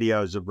those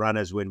videos of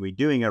runners when we're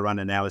doing a run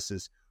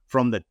analysis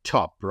from the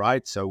top,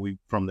 right? So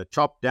from the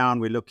top down,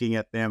 we're looking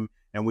at them.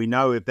 And we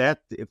know if that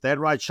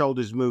right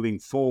shoulder is moving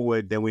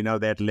forward, then we know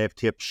that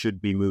left hip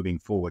should be moving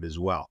forward as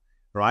well,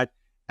 right?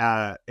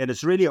 And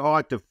it's really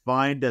hard to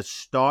find a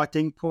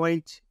starting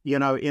point,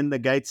 in the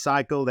gait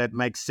cycle that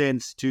makes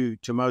sense to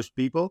most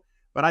people.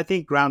 But I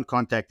think ground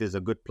contact is a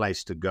good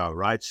place to go,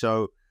 right?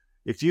 So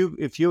if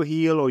your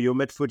heel or your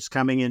midfoot's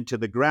coming into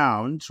the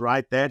ground,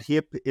 right, that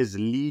hip is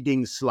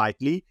leading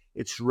slightly.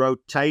 It's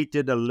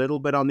rotated a little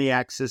bit on the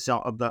axis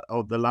of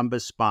the lumbar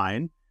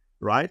spine,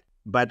 right?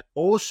 But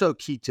also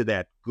key to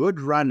that,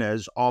 good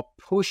runners are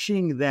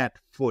pushing that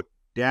foot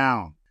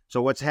down.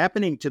 So what's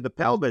happening to the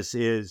pelvis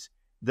is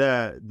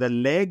the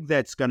leg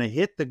that's going to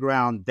hit the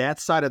ground, that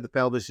side of the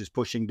pelvis is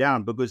pushing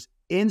down, because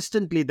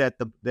instantly that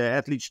the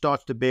athlete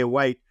starts to bear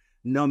weight,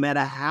 no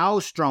matter how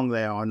strong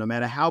they are, no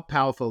matter how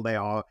powerful they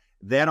are,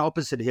 that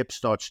opposite hip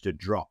starts to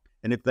drop.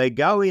 And if they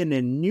go in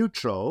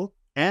neutral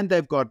and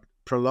they've got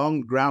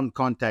prolonged ground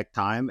contact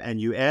time,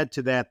 and you add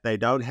to that they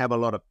don't have a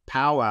lot of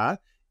power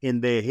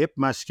in their hip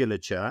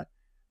musculature,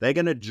 they're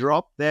going to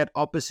drop that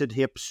opposite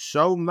hip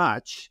so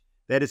much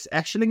that it's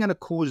actually going to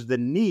cause the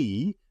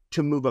knee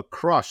to move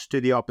across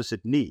to the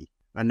opposite knee.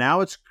 And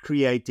now it's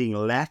creating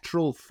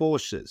lateral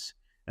forces.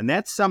 And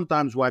that's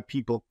sometimes why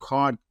people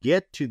can't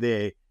get to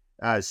their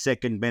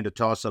second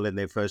metatarsal and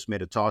their first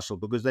metatarsal,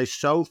 because they're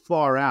so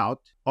far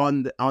out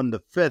on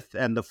the fifth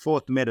and the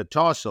fourth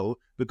metatarsal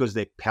because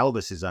their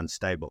pelvis is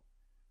unstable,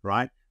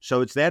 right?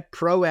 So it's that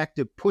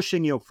proactive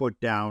pushing your foot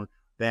down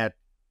that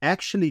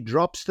actually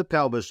drops the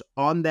pelvis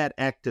on that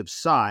active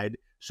side,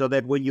 so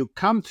that when you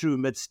come through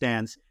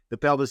mid-stance, the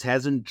pelvis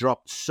hasn't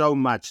dropped so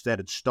much that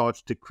it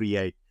starts to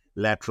create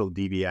lateral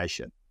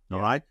deviation.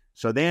 All right.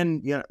 So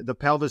then, the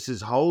pelvis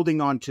is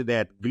holding on to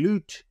that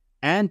glute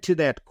and to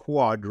that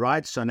quad,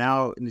 right? So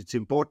now it's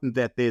important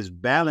that there's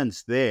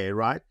balance there,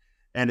 right?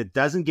 And it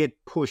doesn't get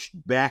pushed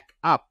back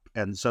up,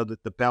 and so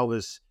that the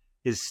pelvis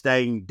is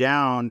staying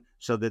down,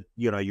 so that,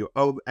 you're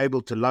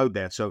able to load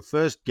that. So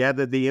first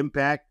gather the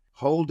impact,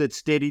 hold it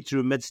steady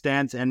through mid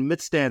stance, and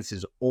mid stance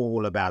is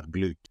all about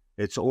glute.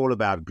 It's all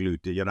about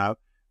glute,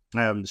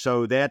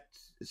 so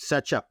that's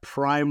such a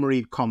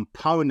primary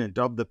component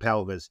of the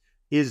pelvis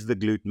is the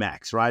glute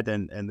max, right?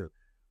 And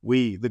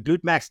the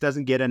glute max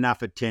doesn't get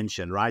enough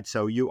attention, right?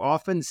 So you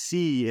often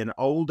see in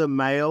older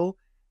male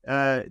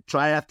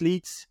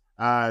triathletes,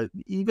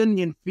 even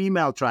in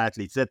female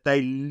triathletes, that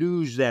they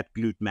lose that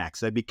glute max.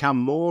 They become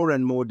more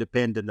and more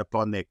dependent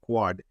upon their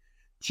quad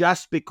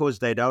just because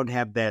they don't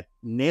have that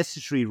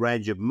necessary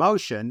range of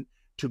motion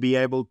to be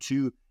able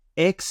to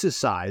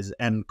exercise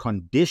and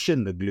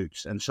condition the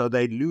glutes. And so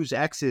they lose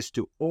access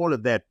to all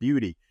of that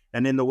beauty.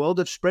 And in the world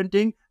of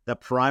sprinting, the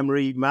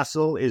primary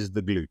muscle is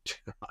the glute,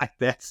 right?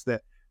 That's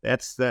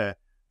the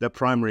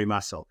primary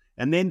muscle.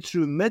 And then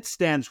through mid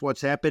stance, what's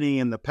happening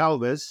in the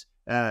pelvis,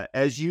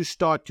 as you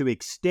start to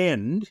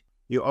extend,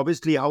 you're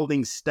obviously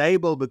holding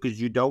stable because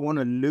you don't want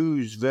to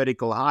lose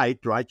vertical height,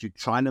 right? You're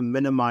trying to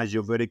minimize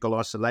your vertical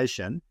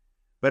oscillation.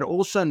 But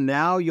also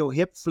now your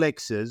hip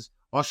flexors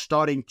are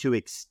starting to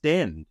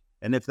extend.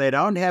 And if they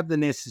don't have the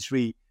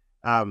necessary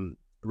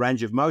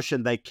range of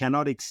motion, they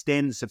cannot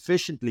extend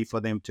sufficiently for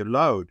them to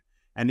load.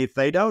 And if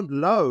they don't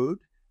load,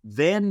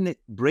 then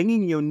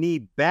bringing your knee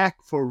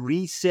back for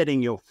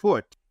resetting your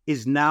foot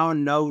is now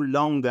no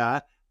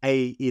longer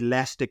a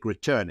elastic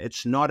return.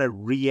 It's not a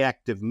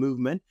reactive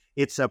movement.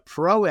 It's a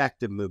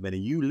proactive movement,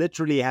 and you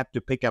literally have to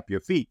pick up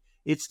your feet.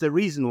 It's the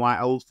reason why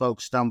old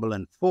folks stumble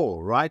and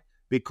fall, right?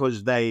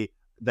 Because they're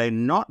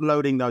not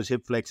loading those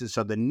hip flexors,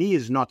 so the knee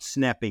is not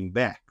snapping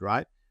back,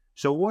 right?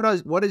 So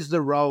what is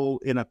the role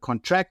in a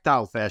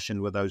contractile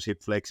fashion with those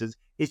hip flexors?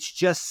 It's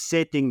just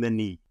setting the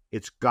knee.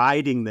 It's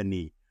guiding the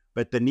knee.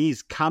 But the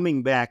knee's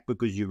coming back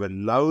because you've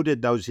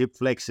loaded those hip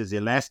flexors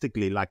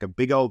elastically like a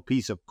big old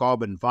piece of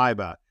carbon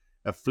fiber,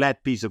 a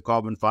flat piece of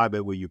carbon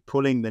fiber where you're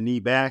pulling the knee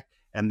back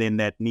and then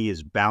that knee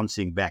is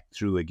bouncing back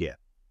through again.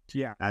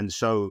 Yeah. And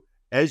so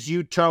as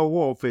you toe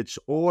off, it's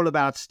all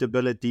about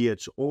stability.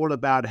 It's all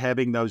about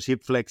having those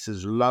hip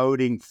flexors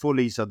loading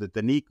fully so that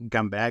the knee can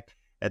come back.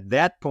 At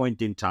that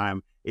point in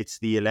time, it's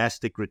the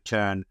elastic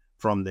return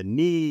from the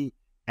knee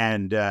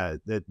and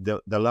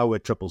the lower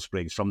triple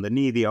springs, from the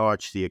knee, the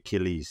arch, the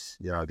Achilles,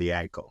 the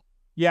ankle.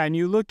 Yeah, and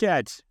you look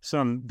at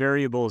some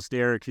variables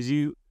there because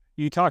you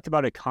talked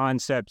about a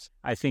concept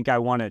I think I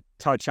want to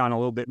touch on a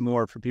little bit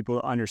more for people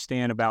to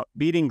understand about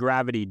beating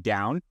gravity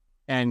down.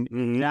 And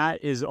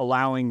that is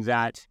allowing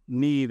that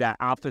knee, that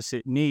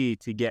opposite knee,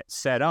 to get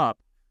set up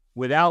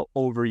without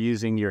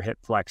overusing your hip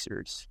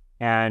flexors.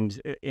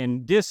 And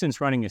in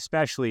distance running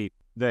especially,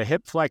 the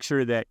hip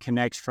flexor that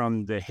connects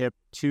from the hip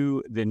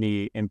to the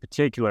knee in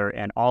particular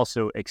and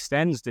also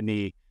extends the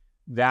knee,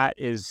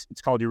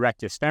 it's called your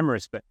rectus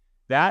femoris, but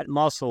that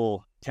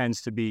muscle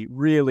tends to be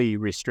really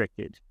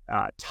restricted,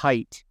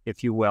 tight,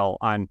 if you will,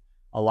 on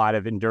a lot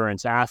of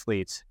endurance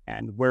athletes.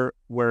 And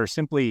we're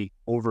simply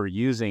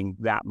overusing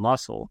that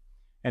muscle.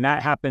 And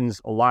that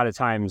happens a lot of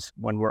times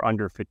when we're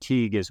under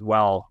fatigue as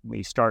well.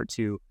 We start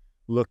to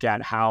look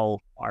at how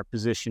our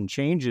position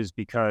changes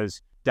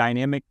because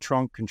dynamic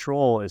trunk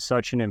control is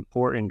such an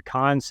important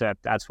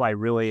concept. That's why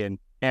really in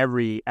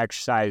every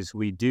exercise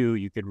we do,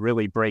 you could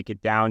really break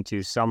it down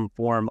to some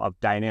form of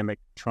dynamic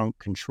trunk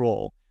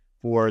control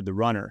for the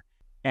runner.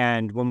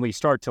 And when we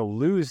start to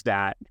lose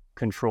that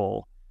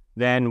control,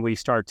 then we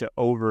start to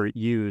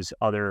overuse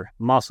other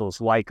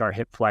muscles like our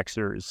hip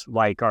flexors,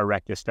 like our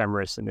rectus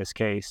femoris in this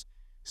case.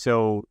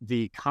 So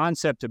the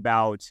concept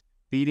about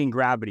beating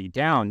gravity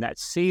down, that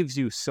saves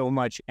you so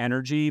much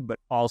energy, but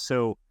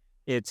also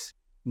it's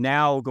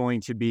now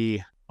going to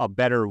be a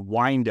better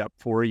windup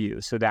for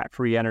you. So that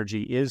free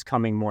energy is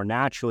coming more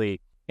naturally.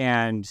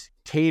 And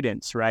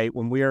cadence, right?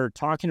 When we are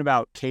talking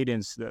about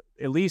cadence,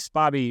 at least,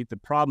 Bobby, the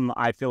problem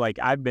I feel like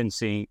I've been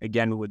seeing,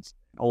 again, with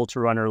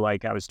ultra runner,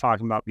 like I was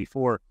talking about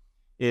before,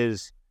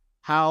 is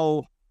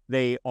how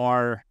they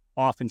are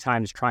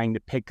oftentimes trying to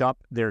pick up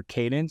their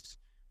cadence,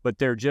 but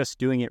they're just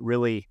doing it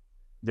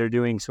they're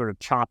doing sort of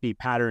choppy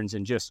patterns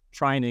and just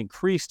trying to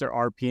increase their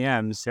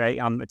RPMs,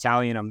 right? I'm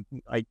Italian. I'm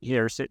like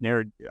here sitting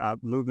there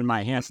moving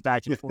my hands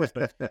back and forth.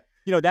 But,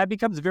 that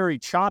becomes very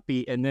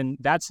choppy. And then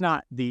that's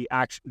not they're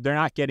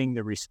not getting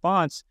the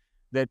response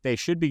that they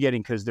should be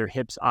getting because their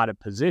hips out of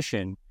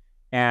position.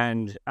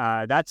 And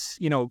that's,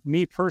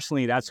 me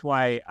personally, that's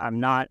why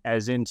I'm not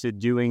as into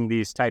doing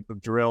these type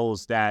of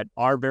drills that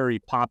are very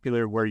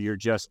popular where you're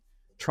just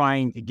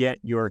trying to get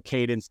your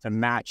cadence to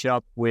match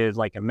up with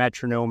like a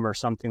metronome or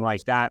something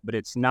like that, but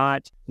it's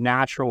not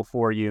natural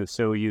for you.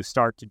 So you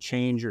start to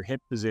change your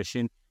hip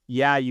position.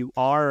 Yeah, you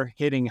are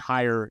hitting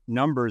higher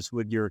numbers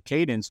with your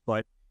cadence,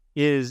 but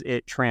is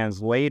it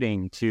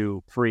translating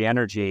to free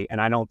energy?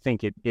 And I don't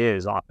think it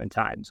is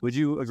oftentimes. Would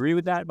you agree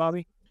with that,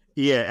 Bobby?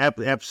 Yeah,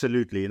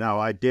 absolutely. No,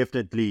 I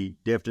definitely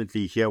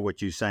hear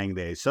what you're saying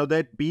there. So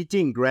that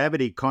beating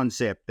gravity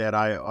concept that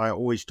I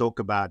always talk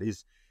about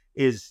is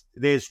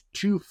there's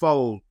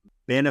twofold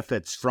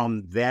benefits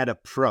from that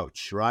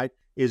approach, right?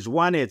 Is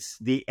one, it's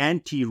the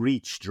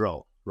anti-reach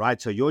drill,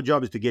 right? So your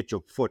job is to get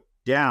your foot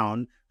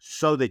down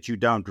so that you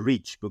don't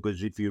reach.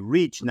 Because if you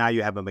reach, now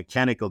you have a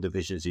mechanical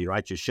deficiency,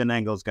 right? Your shin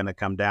angle is going to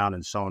come down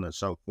and so on and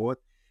so forth.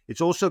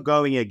 It's also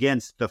going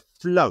against the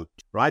float,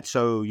 right?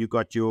 So you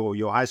got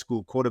your high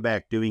school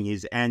quarterback doing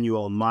his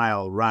annual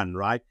mile run,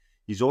 right?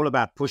 He's all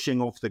about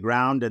pushing off the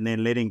ground and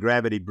then letting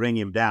gravity bring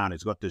him down.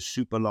 He's got this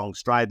super long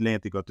stride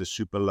length. He's got this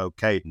super low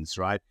cadence,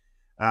 right?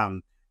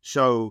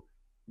 So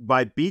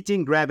by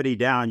beating gravity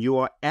down, you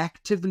are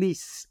actively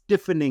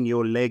stiffening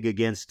your leg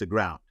against the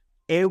ground.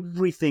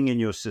 Everything in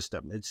your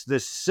system. It's the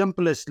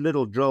simplest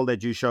little drill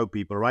that you show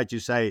people, right? You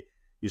say,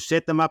 you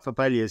set them up for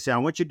failure. You say, I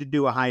want you to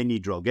do a high knee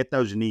drill. Get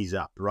those knees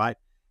up, right?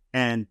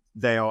 And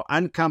they are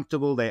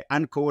uncomfortable. They're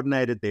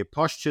uncoordinated. Their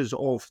posture's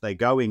off. They're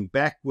going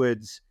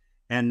backwards.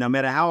 And no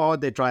matter how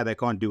hard they try, they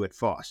can't do it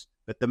fast.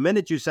 But the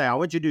minute you say, I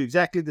want you to do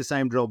exactly the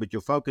same drill, but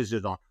your focus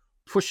is on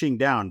pushing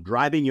down,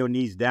 driving your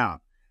knees down,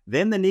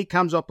 then the knee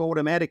comes up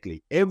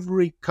automatically.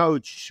 Every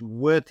coach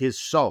worth his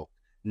salt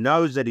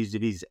knows that if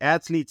his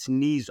athletes'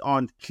 knees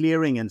aren't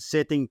clearing and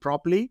setting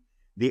properly,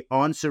 the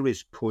answer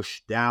is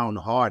push down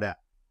harder.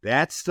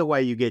 That's the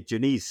way you get your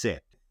knees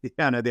set.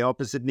 The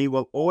opposite knee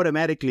will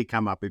automatically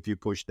come up if you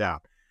push down,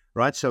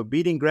 right? So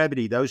beating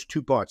gravity, those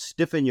two parts,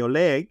 stiffen your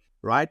leg,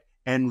 right?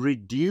 And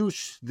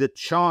reduce the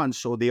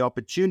chance or the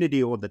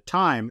opportunity or the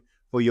time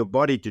for your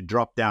body to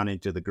drop down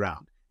into the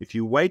ground. If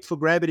you wait for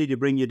gravity to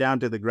bring you down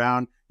to the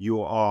ground,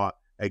 you are,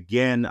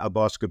 again, a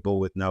basketball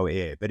with no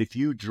air. But if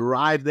you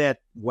drive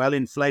that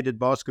well-inflated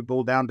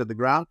basketball down to the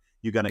ground,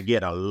 you're going to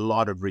get a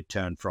lot of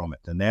return from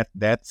it. And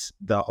that's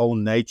the whole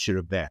nature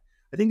of that.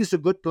 I think it's a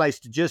good place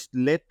to just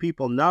let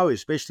people know,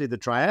 especially the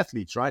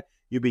triathletes, right?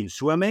 You've been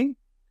swimming.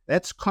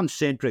 That's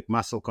concentric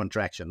muscle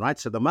contraction, right?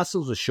 So the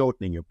muscles are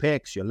shortening, your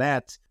pecs, your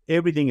lats,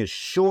 everything is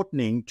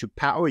shortening to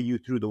power you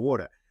through the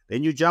water.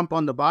 Then you jump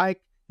on the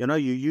bike, you're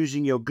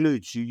using your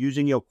glutes, you're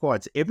using your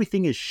quads.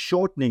 Everything is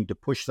shortening to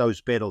push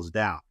those pedals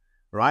down,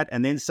 right?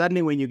 And then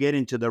suddenly when you get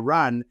into the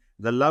run,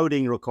 the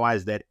loading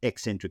requires that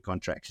eccentric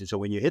contraction. So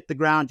when you hit the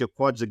ground, your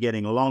quads are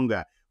getting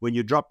longer. When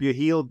you drop your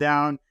heel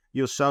down,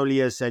 your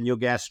soleus and your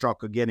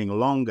gastroc are getting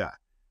longer,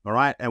 all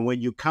right? And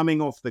when you're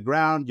coming off the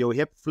ground, your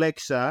hip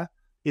flexor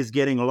is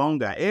getting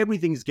longer.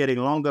 Everything's getting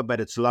longer,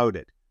 but it's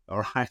loaded,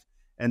 all right?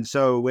 And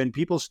so when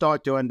people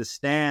start to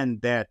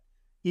understand that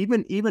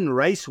even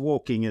race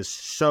walking is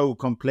so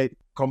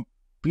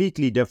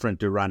completely different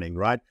to running,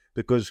 right?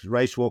 Because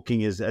race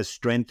walking is a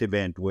strength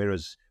event,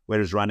 whereas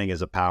running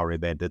is a power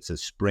event. It's a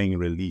spring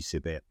release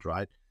event,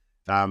 right?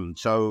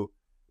 So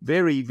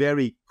very,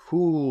 very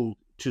cool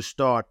to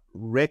start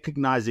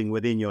recognizing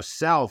within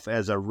yourself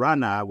as a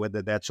runner,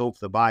 whether that's off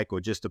the bike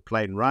or just a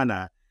plain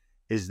runner,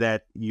 is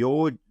that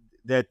your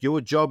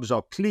jobs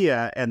are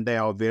clear and they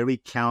are very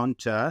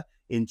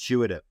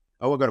counterintuitive.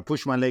 Oh, I've got to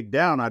push my leg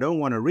down. I don't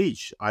want to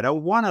reach. I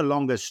don't want a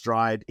longer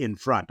stride in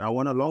front. I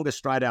want a longer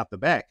stride out the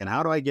back. And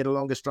how do I get a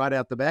longer stride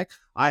out the back?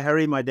 I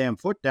hurry my damn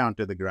foot down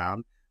to the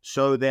ground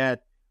so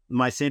that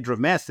my center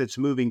of mass that's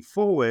moving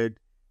forward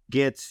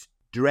gets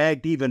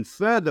dragged even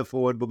further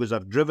forward because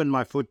I've driven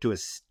my foot to a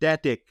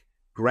static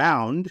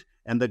ground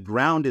and the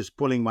ground is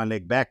pulling my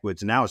leg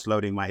backwards. Now it's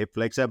loading my hip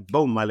flexor.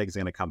 Boom, my leg's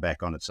going to come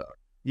back on its own.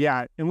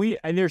 Yeah, and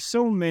there's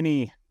so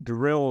many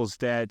drills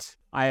that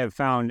I have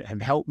found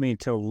have helped me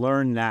to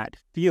learn that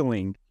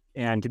feeling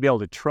and to be able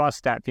to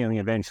trust that feeling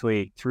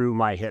eventually through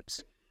my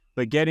hips.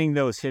 But getting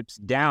those hips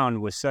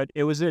down was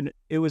it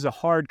was a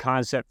hard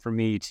concept for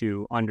me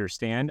to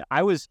understand.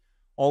 I was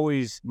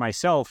always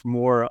myself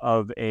more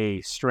of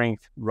a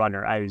strength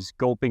runner. I was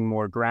gulping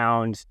more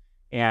ground,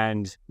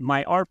 and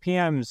my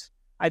RPMs,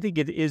 I think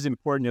it is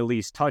important to at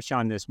least touch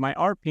on this. My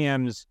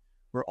RPMs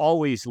were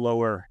always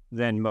lower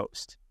than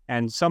most.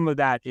 And some of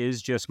that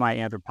is just my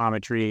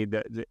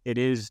anthropometry. It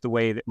is the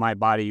way that my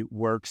body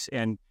works.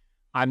 And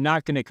I'm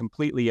not going to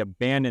completely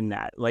abandon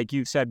that. Like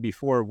you've said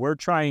before, we're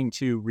trying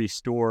to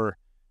restore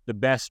the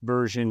best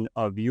version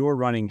of your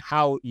running,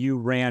 how you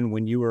ran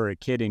when you were a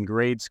kid in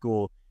grade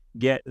school,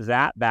 get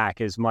that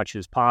back as much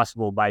as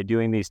possible by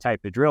doing these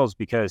type of drills,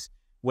 because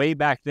way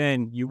back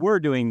then you were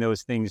doing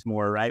those things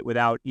more, right,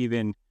 without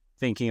even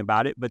thinking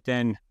about it. But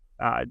then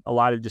a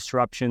lot of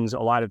disruptions,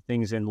 a lot of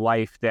things in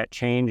life that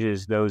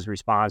changes those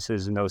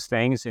responses and those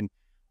things. And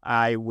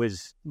I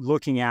was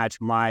looking at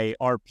my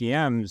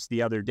RPMs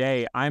the other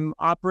day. I'm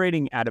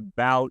operating at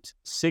about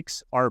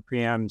 6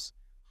 RPMs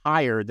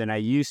higher than I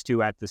used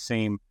to at the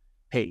same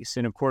pace.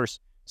 And of course,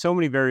 so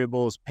many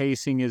variables.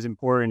 Pacing is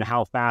important.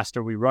 How fast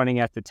are we running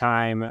at the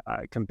time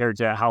compared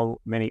to how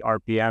many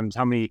RPMs,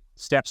 how many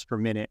steps per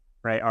minute,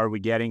 right, are we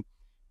getting?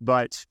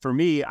 But for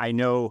me, I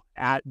know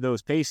at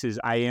those paces,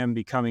 I am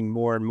becoming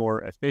more and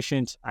more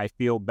efficient. I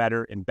feel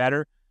better and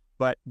better.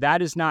 But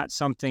that is not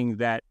something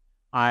that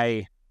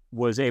I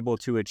was able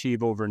to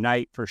achieve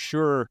overnight. For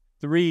sure,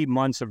 3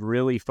 months of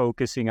really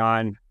focusing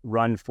on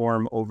run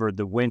form over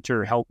the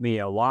winter helped me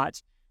a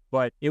lot.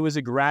 But it was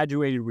a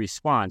graduated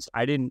response.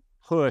 I didn't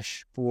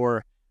push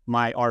for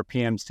my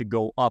RPMs to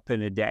go up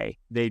in a day.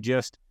 They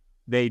just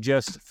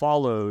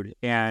followed.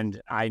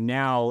 And I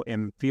now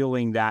am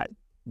feeling that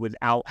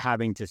without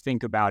having to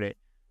think about it.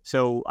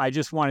 So I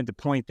just wanted to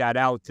point that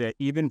out, that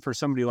even for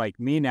somebody like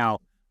me now,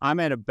 I'm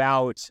at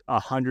about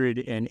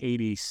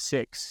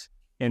 186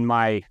 in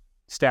my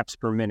steps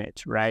per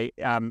minute, right?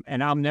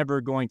 And I'm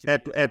never going to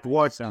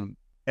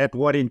at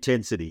what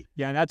intensity?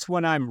 Yeah, that's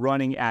when I'm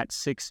running at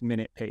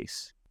 6-minute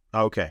pace.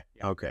 Okay.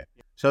 Yeah. Okay.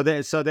 So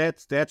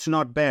that's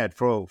not bad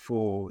for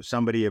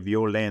somebody of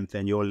your length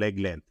and your leg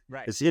length.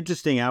 Right. It's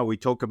interesting how we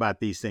talk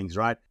about these things,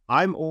 right?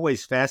 I'm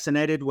always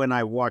fascinated when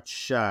I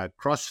watch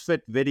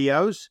CrossFit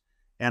videos,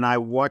 and I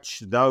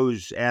watch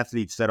those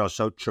athletes that are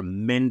so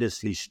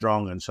tremendously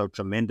strong and so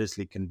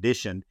tremendously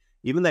conditioned.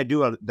 Even they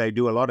do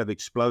a lot of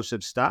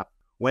explosive stuff.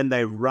 When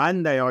they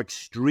run, they are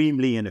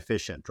extremely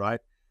inefficient, right?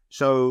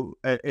 So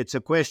it's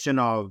a question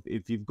of,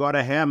 if you've got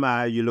a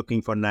hammer, you're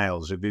looking for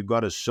nails. If you've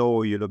got a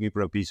saw, you're looking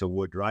for a piece of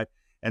wood, right?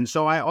 And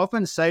so I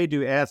often say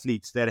to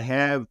athletes that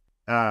have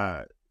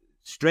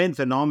strength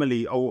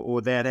anomaly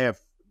or that have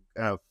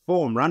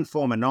run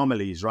form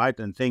anomalies, right,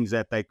 and things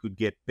that they could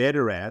get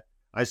better at,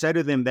 I say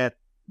to them that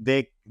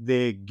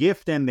their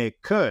gift and their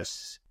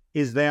curse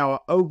is they are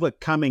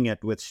overcoming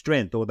it with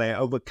strength, or they're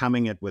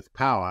overcoming it with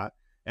power.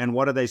 And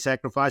what are they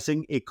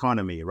sacrificing?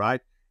 Economy,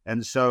 right?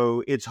 And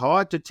so it's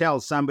hard to tell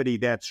somebody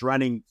that's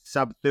running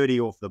sub 30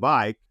 off the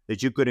bike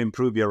that you could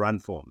improve your run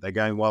form. They're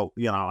going, well,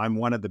 I'm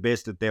one of the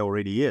best that there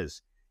already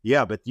is.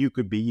 Yeah, but you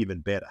could be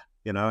even better,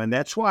 and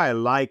that's why I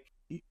like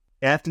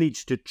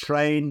athletes to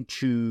train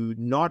to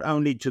not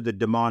only to the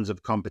demands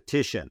of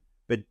competition,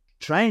 but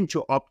train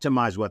to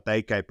optimize what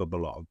they're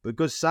capable of.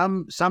 Because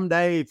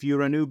someday, if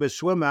you're an Uber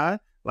swimmer,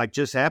 like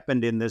just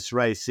happened in this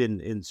race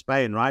in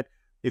Spain, right?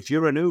 If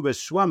you're an Uber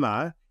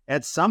swimmer,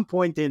 at some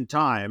point in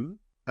time,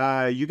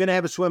 you're going to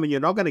have a swim and you're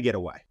not going to get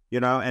away,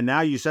 and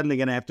now you're suddenly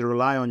going to have to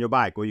rely on your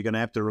bike, or you're going to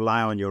have to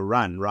rely on your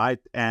run, right?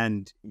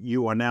 And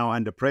you are now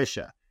under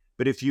pressure.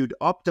 But if you'd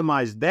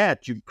optimized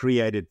that, you've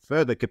created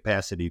further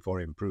capacity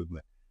for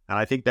improvement. And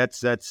I think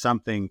that's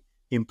something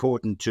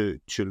important to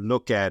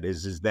look at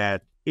is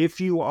that if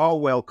you are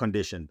well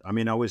conditioned. I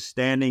mean, I was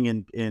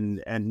standing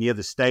in near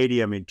the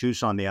stadium in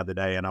Tucson the other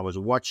day, and I was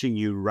watching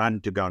you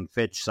run to go and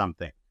fetch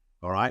something.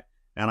 All right.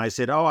 And I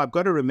said, I've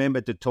got to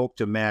remember to talk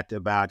to Matt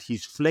about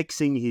he's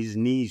flexing his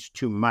knees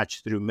too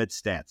much through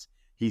mid-stance.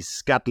 He's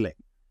scuttling.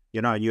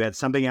 You had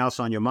something else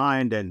on your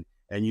mind, and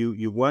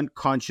you weren't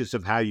conscious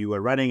of how you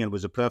were running, and it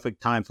was a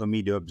perfect time for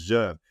me to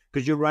observe,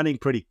 because you're running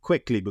pretty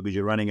quickly because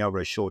you're running over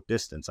a short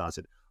distance. I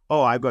said,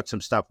 I've got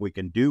some stuff we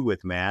can do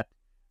with Matt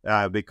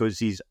because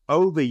he's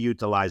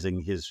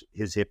overutilizing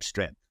his hip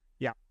strength.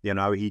 Yeah.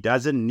 He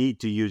doesn't need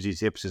to use his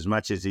hips as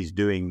much as he's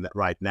doing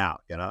right now,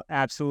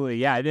 Absolutely.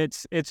 Yeah. And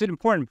it's an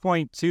important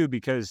point too,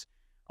 because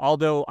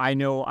although I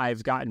know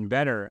I've gotten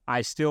better,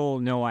 I still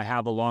know I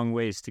have a long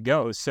ways to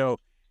go. So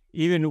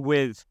even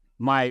with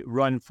my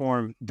run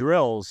form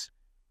drills,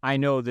 I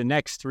know the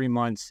next 3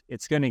 months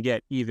it's going to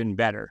get even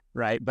better,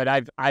 right? But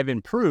I've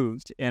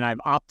improved and I've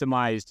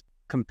optimized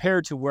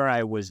compared to where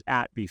I was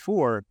at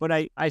before, but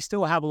I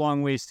still have a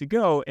long ways to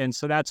go. And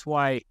so that's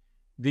why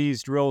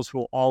these drills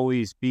will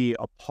always be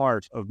a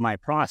part of my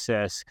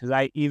process,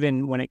 because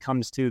even when it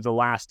comes to the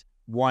last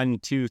 1,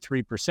 2,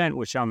 3%,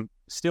 which I'm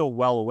still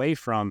well away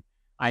from,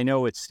 I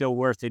know it's still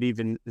worth it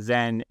even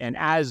then. And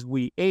as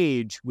we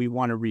age, we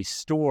want to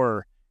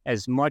restore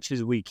as much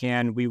as we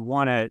can. We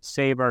want to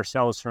save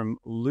ourselves from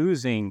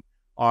losing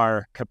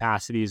our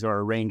capacities or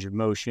our range of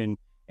motion.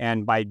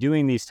 And by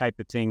doing these type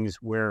of things,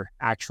 we're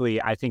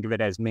actually, I think of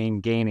it as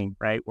gaining,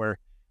 right?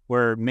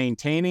 We're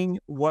maintaining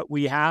what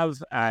we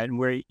have, and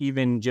we're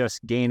even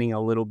just gaining a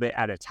little bit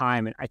at a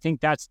time. And I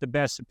think that's the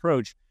best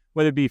approach,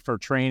 whether it be for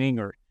training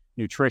or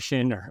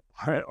nutrition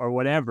or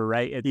whatever,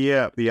 right?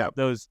 Yeah.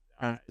 Those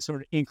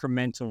sort of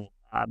incremental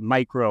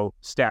micro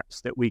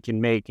steps that we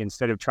can make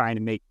instead of trying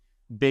to make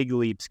big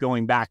leaps.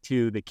 Going back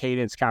to the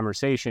cadence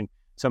conversation,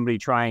 somebody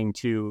trying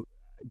to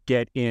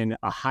get in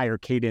a higher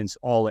cadence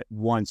all at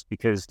once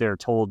because they're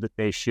told that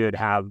they should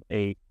have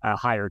a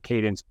higher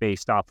cadence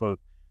based off of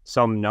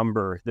some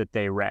number that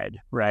they read,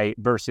 right?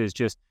 Versus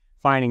just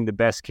finding the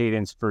best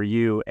cadence for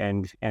you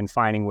and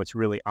finding what's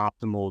really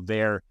optimal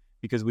there,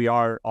 because we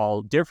are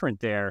all different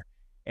there.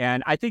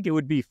 And I think it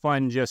would be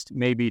fun just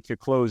maybe to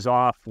close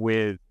off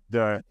with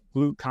the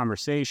glute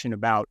conversation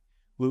about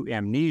glute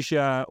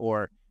amnesia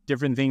or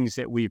different things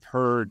that we've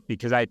heard,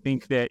 because I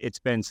think that it's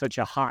been such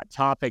a hot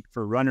topic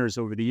for runners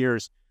over the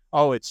years.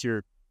 Oh, it's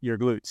your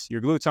glutes.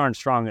 Your glutes aren't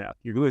strong enough.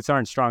 Your glutes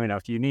aren't strong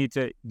enough. You need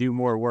to do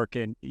more work.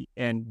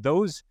 And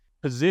those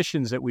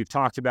positions that we've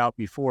talked about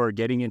before,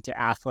 getting into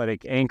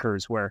athletic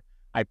anchors, where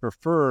I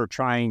prefer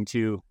trying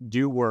to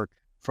do work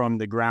from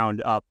the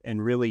ground up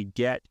and really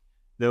get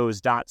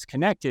those dots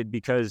connected,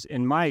 because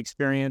in my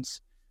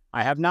experience,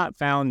 I have not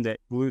found that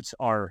glutes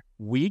are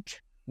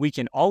weak. We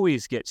can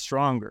always get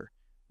stronger,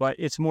 but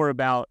it's more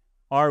about,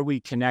 are we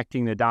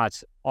connecting the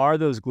dots? Are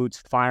those glutes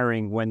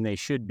firing when they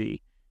should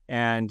be?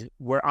 And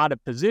we're out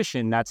of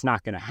position, that's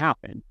not going to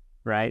happen,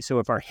 right? So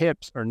if our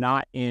hips are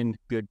not in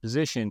good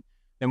position,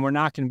 then we're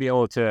not going to be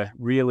able to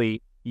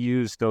really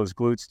use those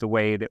glutes the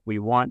way that we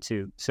want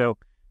to. So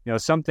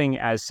something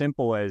as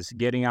simple as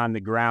getting on the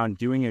ground,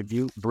 doing a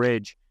glute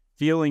bridge,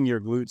 feeling your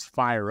glutes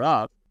fire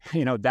up,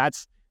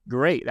 that's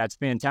great. That's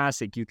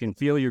fantastic. You can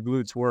feel your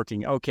glutes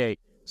working. Okay,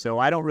 so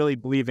I don't really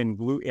believe in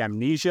glute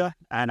amnesia,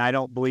 and I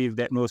don't believe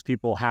that most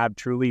people have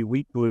truly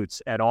weak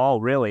glutes at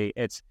all, really.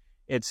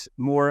 It's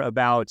more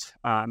about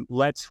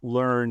let's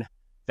learn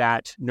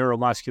that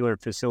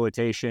neuromuscular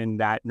facilitation,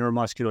 that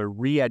neuromuscular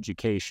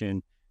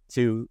re-education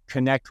to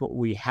connect what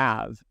we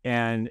have.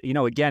 And,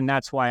 again,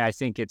 that's why I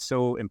think it's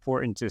so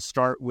important to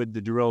start with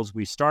the drills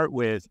we start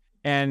with.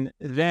 And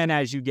then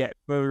as you get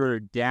further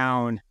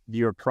down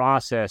your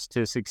process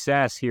to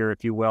success here,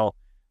 if you will,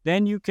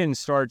 then you can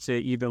start to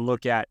even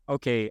look at,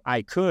 okay,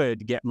 I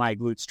could get my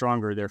glutes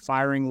stronger. They're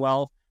firing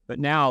well, but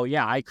now,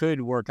 I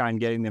could work on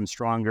getting them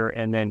stronger.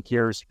 And then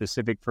here's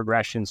specific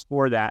progressions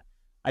for that.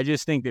 I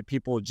just think that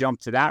people jump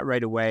to that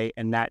right away,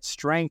 and that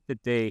strength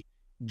that they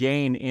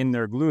gain in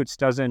their glutes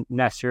doesn't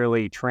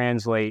necessarily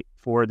translate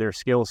for their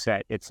skill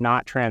set. It's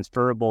not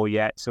transferable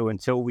yet. So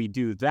until we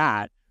do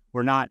that,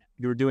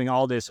 we're doing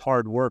all this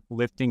hard work,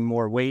 lifting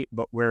more weight,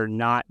 but we're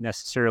not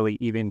necessarily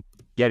even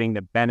getting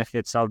the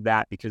benefits of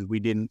that because we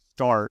didn't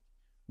start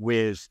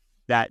with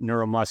that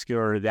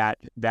neuromuscular,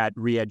 that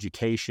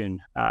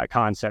re-education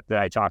concept that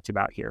I talked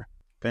about here.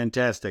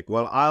 Fantastic.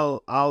 Well,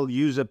 I'll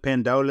use a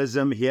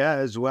pendolism here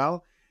as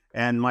well.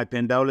 And my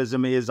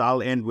pendolism is,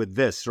 I'll end with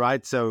this,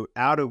 right? So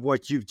out of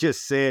what you've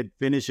just said,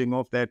 finishing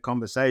off that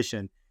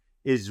conversation,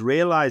 is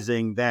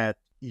realizing that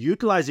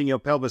utilizing your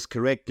pelvis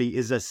correctly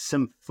is a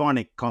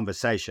symphonic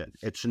conversation.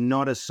 It's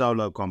not a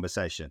solo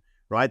conversation,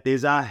 right?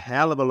 There's a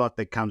hell of a lot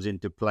that comes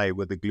into play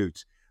with the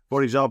glutes.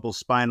 For example,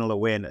 spinal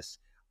awareness.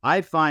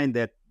 I find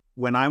that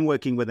when I'm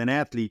working with an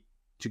athlete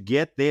to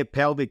get their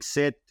pelvic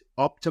set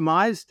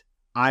optimized,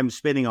 I'm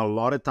spending a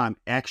lot of time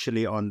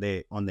actually on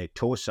their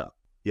torso.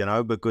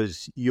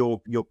 Because your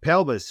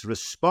pelvis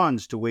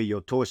responds to where your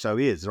torso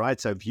is,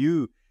 right? So if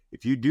you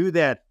do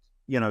that,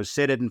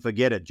 set it and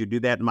forget it. You do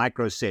that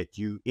micro set.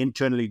 You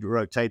internally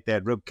rotate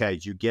that rib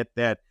cage. You get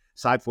that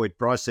xiphoid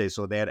process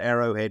or that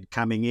arrowhead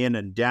coming in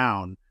and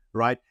down,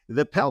 right?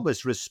 The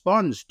pelvis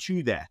responds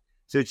to that.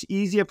 So it's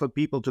easier for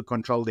people to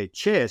control their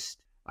chest.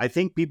 I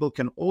think people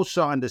can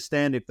also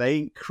understand if they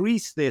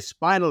increase their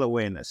spinal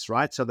awareness,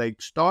 right? So they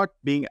start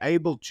being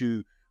able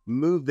to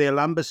move their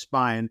lumbar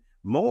spine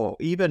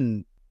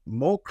even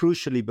more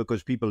crucially,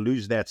 because people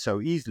lose that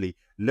so easily,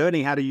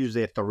 learning how to use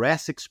their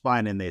thoracic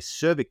spine and their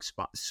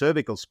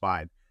cervical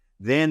spine,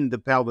 then the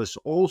pelvis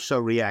also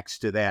reacts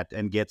to that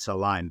and gets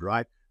aligned,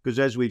 right? Because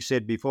as we've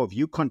said before, if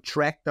you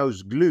contract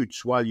those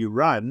glutes while you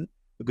run,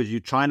 because you're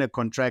trying to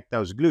contract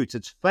those glutes,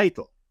 it's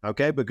fatal,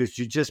 okay? Because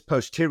you're just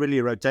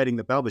posteriorly rotating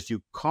the pelvis.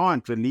 You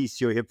can't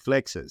release your hip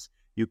flexors.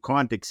 You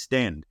can't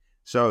extend.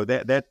 So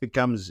that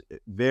becomes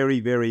very,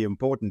 very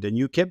important. And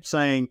you kept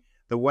saying,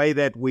 the way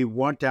that we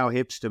want our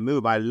hips to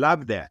move. I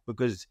love that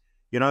because,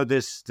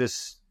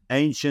 this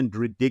ancient,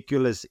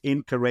 ridiculous,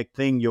 incorrect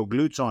thing, your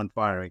glutes aren't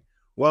firing.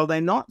 Well, they're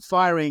not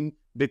firing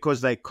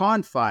because they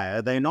can't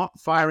fire. They're not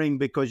firing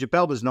because your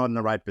pelvis is not in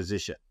the right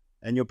position.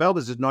 And your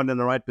pelvis is not in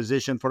the right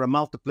position for a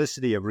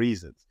multiplicity of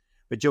reasons.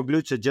 But your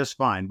glutes are just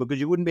fine because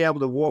you wouldn't be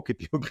able to walk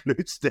if your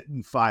glutes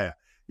didn't fire.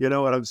 You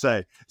know what I'm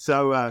saying?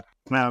 So,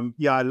 I'm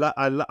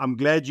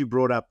glad you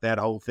brought up that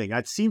whole thing.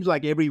 It seems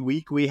like every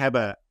week we have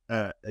a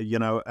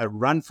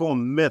run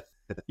form myth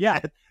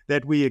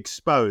that we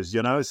expose,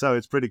 so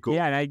it's pretty cool.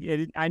 Yeah,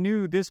 and I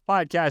knew this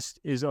podcast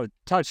is a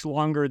touch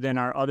longer than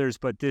our others,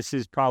 but this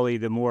is probably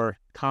the more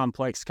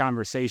complex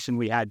conversation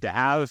we had to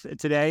have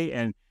today.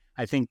 And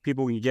I think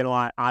people can get a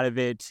lot out of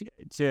it.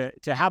 To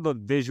have a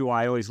visual,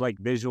 I always like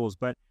visuals,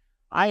 but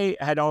I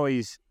had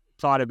always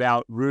thought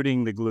about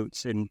rooting the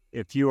glutes. And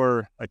if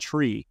you're a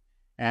tree,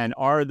 and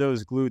are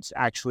those glutes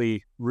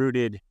actually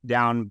rooted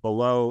down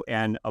below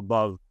and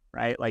above,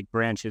 right? Like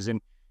branches.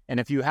 And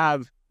if you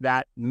have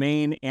that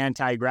main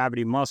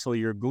anti-gravity muscle,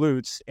 your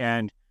glutes,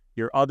 and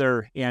your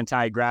other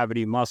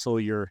anti-gravity muscle,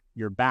 your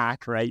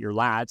back, right? Your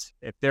lats,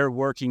 if they're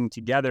working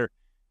together,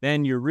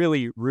 then you're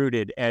really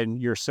rooted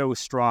and you're so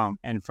strong.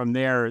 And from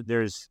there,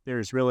 there's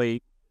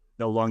really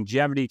the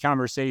longevity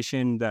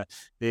conversation,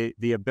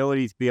 the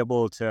ability to be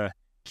able to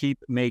keep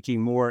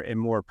making more and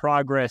more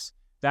progress.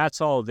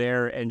 That's all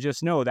there. And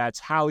just know that's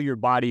how your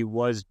body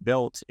was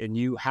built, and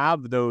you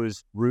have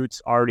those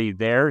roots already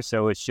there.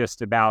 So it's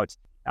just about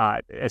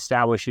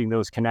establishing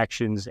those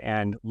connections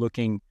and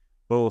looking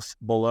both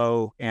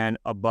below and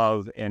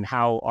above, and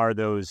how are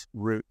those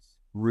roots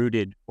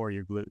rooted for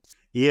your glutes.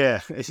 Yeah,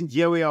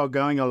 here we are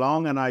going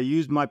along, and I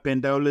used my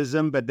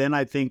pendolism, but then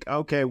I think,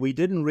 okay, we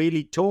didn't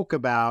really talk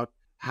about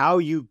how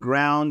you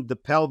ground the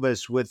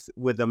pelvis with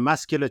the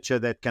musculature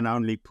that can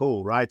only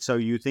pull, right? So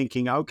you're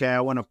thinking, okay,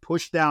 I want to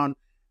push down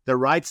the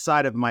right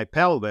side of my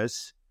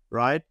pelvis,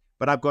 right?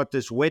 But I've got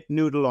this wet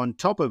noodle on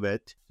top of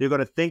it. You've got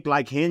to think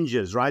like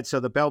hinges, right? So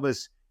the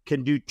pelvis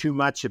can do too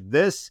much of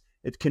this.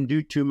 It can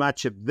do too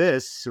much of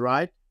this,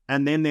 right?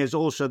 And then there's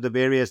also the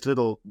various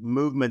little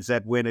movements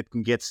that when it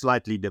can get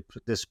slightly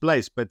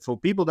displaced. But for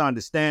people to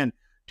understand,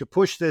 to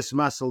push this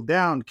muscle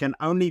down can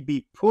only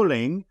be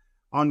pulling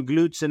on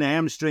glutes and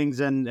hamstrings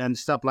and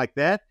stuff like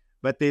that.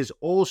 But there's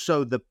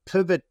also the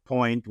pivot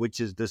point, which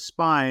is the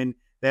spine,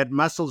 that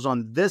muscles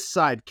on this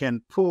side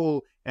can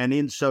pull and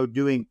in so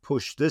doing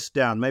push this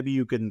down. Maybe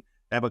you can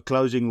have a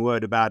closing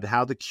word about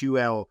how the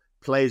QL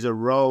plays a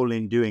role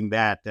in doing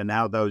that and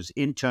how those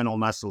internal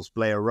muscles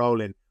play a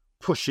role in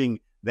pushing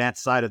that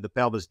side of the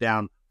pelvis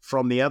down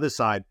from the other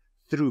side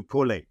through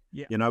pulling.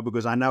 Yeah.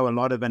 Because I know a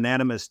lot of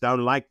anatomists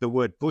don't like the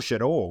word push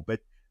at all, but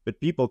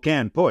people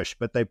can push,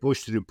 but they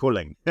push through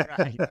pulling.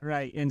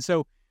 Right. And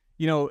so,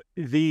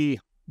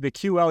 the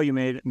QL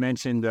you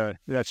mentioned,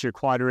 that's your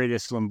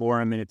quadratus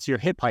lumborum, and it's your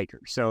hip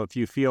hiker. So if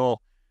you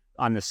feel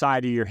on the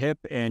side of your hip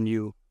and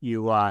you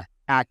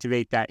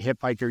activate that hip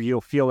hiker,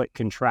 you'll feel it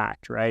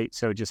contract, right?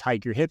 So just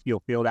hike your hip,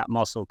 you'll feel that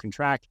muscle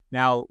contract.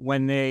 Now,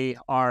 when they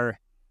are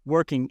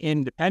working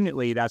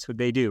independently, that's what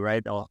they do,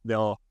 right?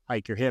 They'll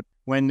hike your hip.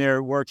 When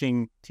they're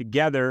working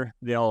together,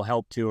 they'll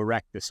help to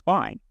erect the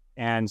spine.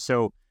 And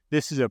so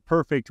this is a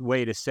perfect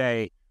way to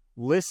say,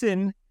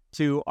 listen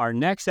to our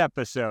next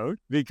episode,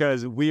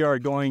 because we are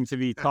going to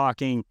be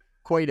talking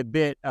quite a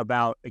bit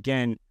about,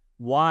 again,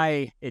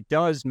 why it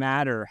does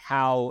matter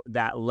how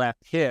that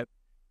left hip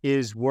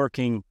is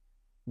working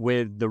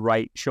with the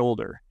right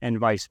shoulder and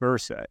vice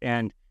versa,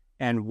 and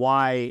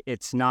why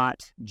it's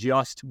not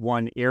just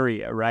one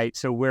area, right?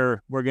 So we're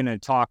going to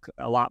talk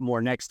a lot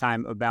more next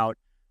time about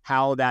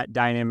how that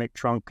dynamic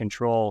trunk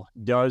control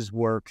does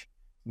work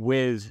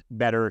with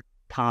better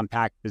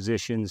compact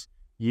positions,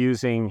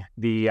 using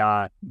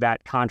that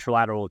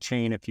contralateral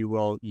chain, if you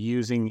will,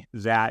 using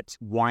that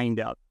wind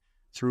up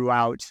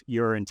throughout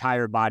your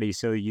entire body,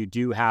 so you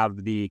do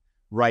have the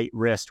right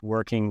wrist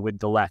working with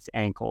the left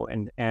ankle.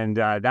 And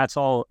that's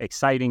all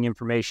exciting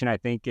information, I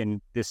think,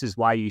 and this is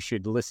why you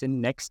should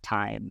listen next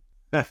time.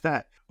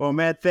 Well,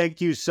 Matt,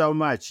 thank you so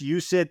much. You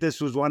said this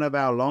was one of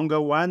our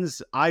longer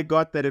ones. I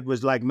got that it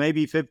was like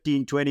maybe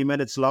 15, 20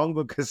 minutes long,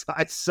 because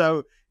I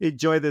so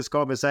enjoy this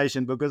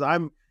conversation, because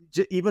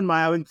even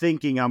my own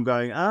thinking, I'm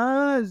going,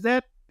 is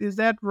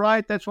that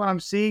right? That's what I'm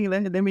seeing.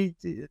 Let me,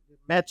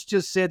 Matt's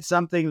just said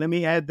something. Let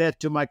me add that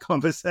to my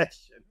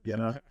conversation,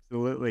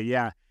 Absolutely.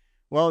 Yeah.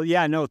 Well,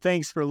 yeah, no,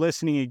 thanks for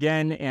listening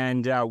again.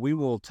 And we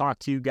will talk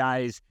to you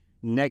guys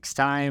next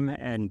time.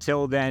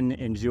 Until then,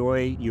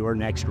 enjoy your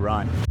next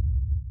run.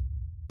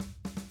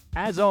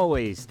 As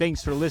always,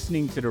 thanks for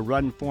listening to the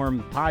Run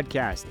Form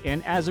podcast.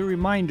 And as a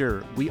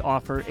reminder, we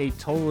offer a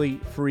totally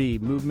free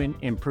movement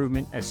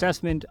improvement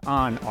assessment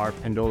on our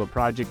Pendola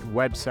Project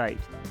website.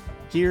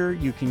 Here,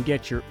 you can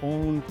get your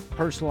own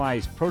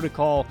personalized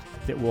protocol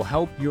that will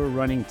help your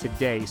running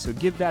today. So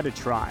give that a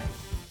try.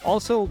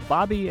 Also,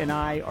 Bobby and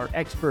I are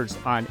experts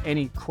on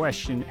any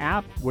question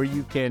app where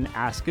you can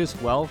ask us,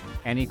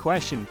 any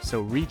question.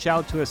 So reach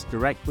out to us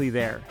directly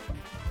there.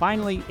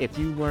 Finally, if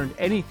you learned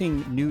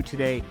anything new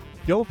today,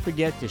 don't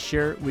forget to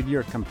share it with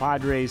your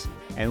compadres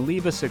and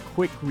leave us a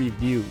quick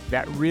review.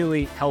 That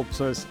really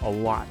helps us a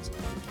lot.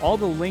 All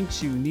the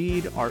links you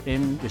need are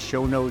in the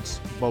show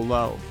notes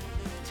below.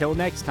 Till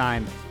next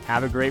time,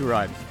 have a great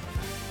run.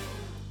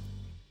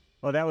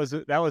 Well, that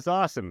was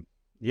awesome.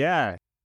 Yeah.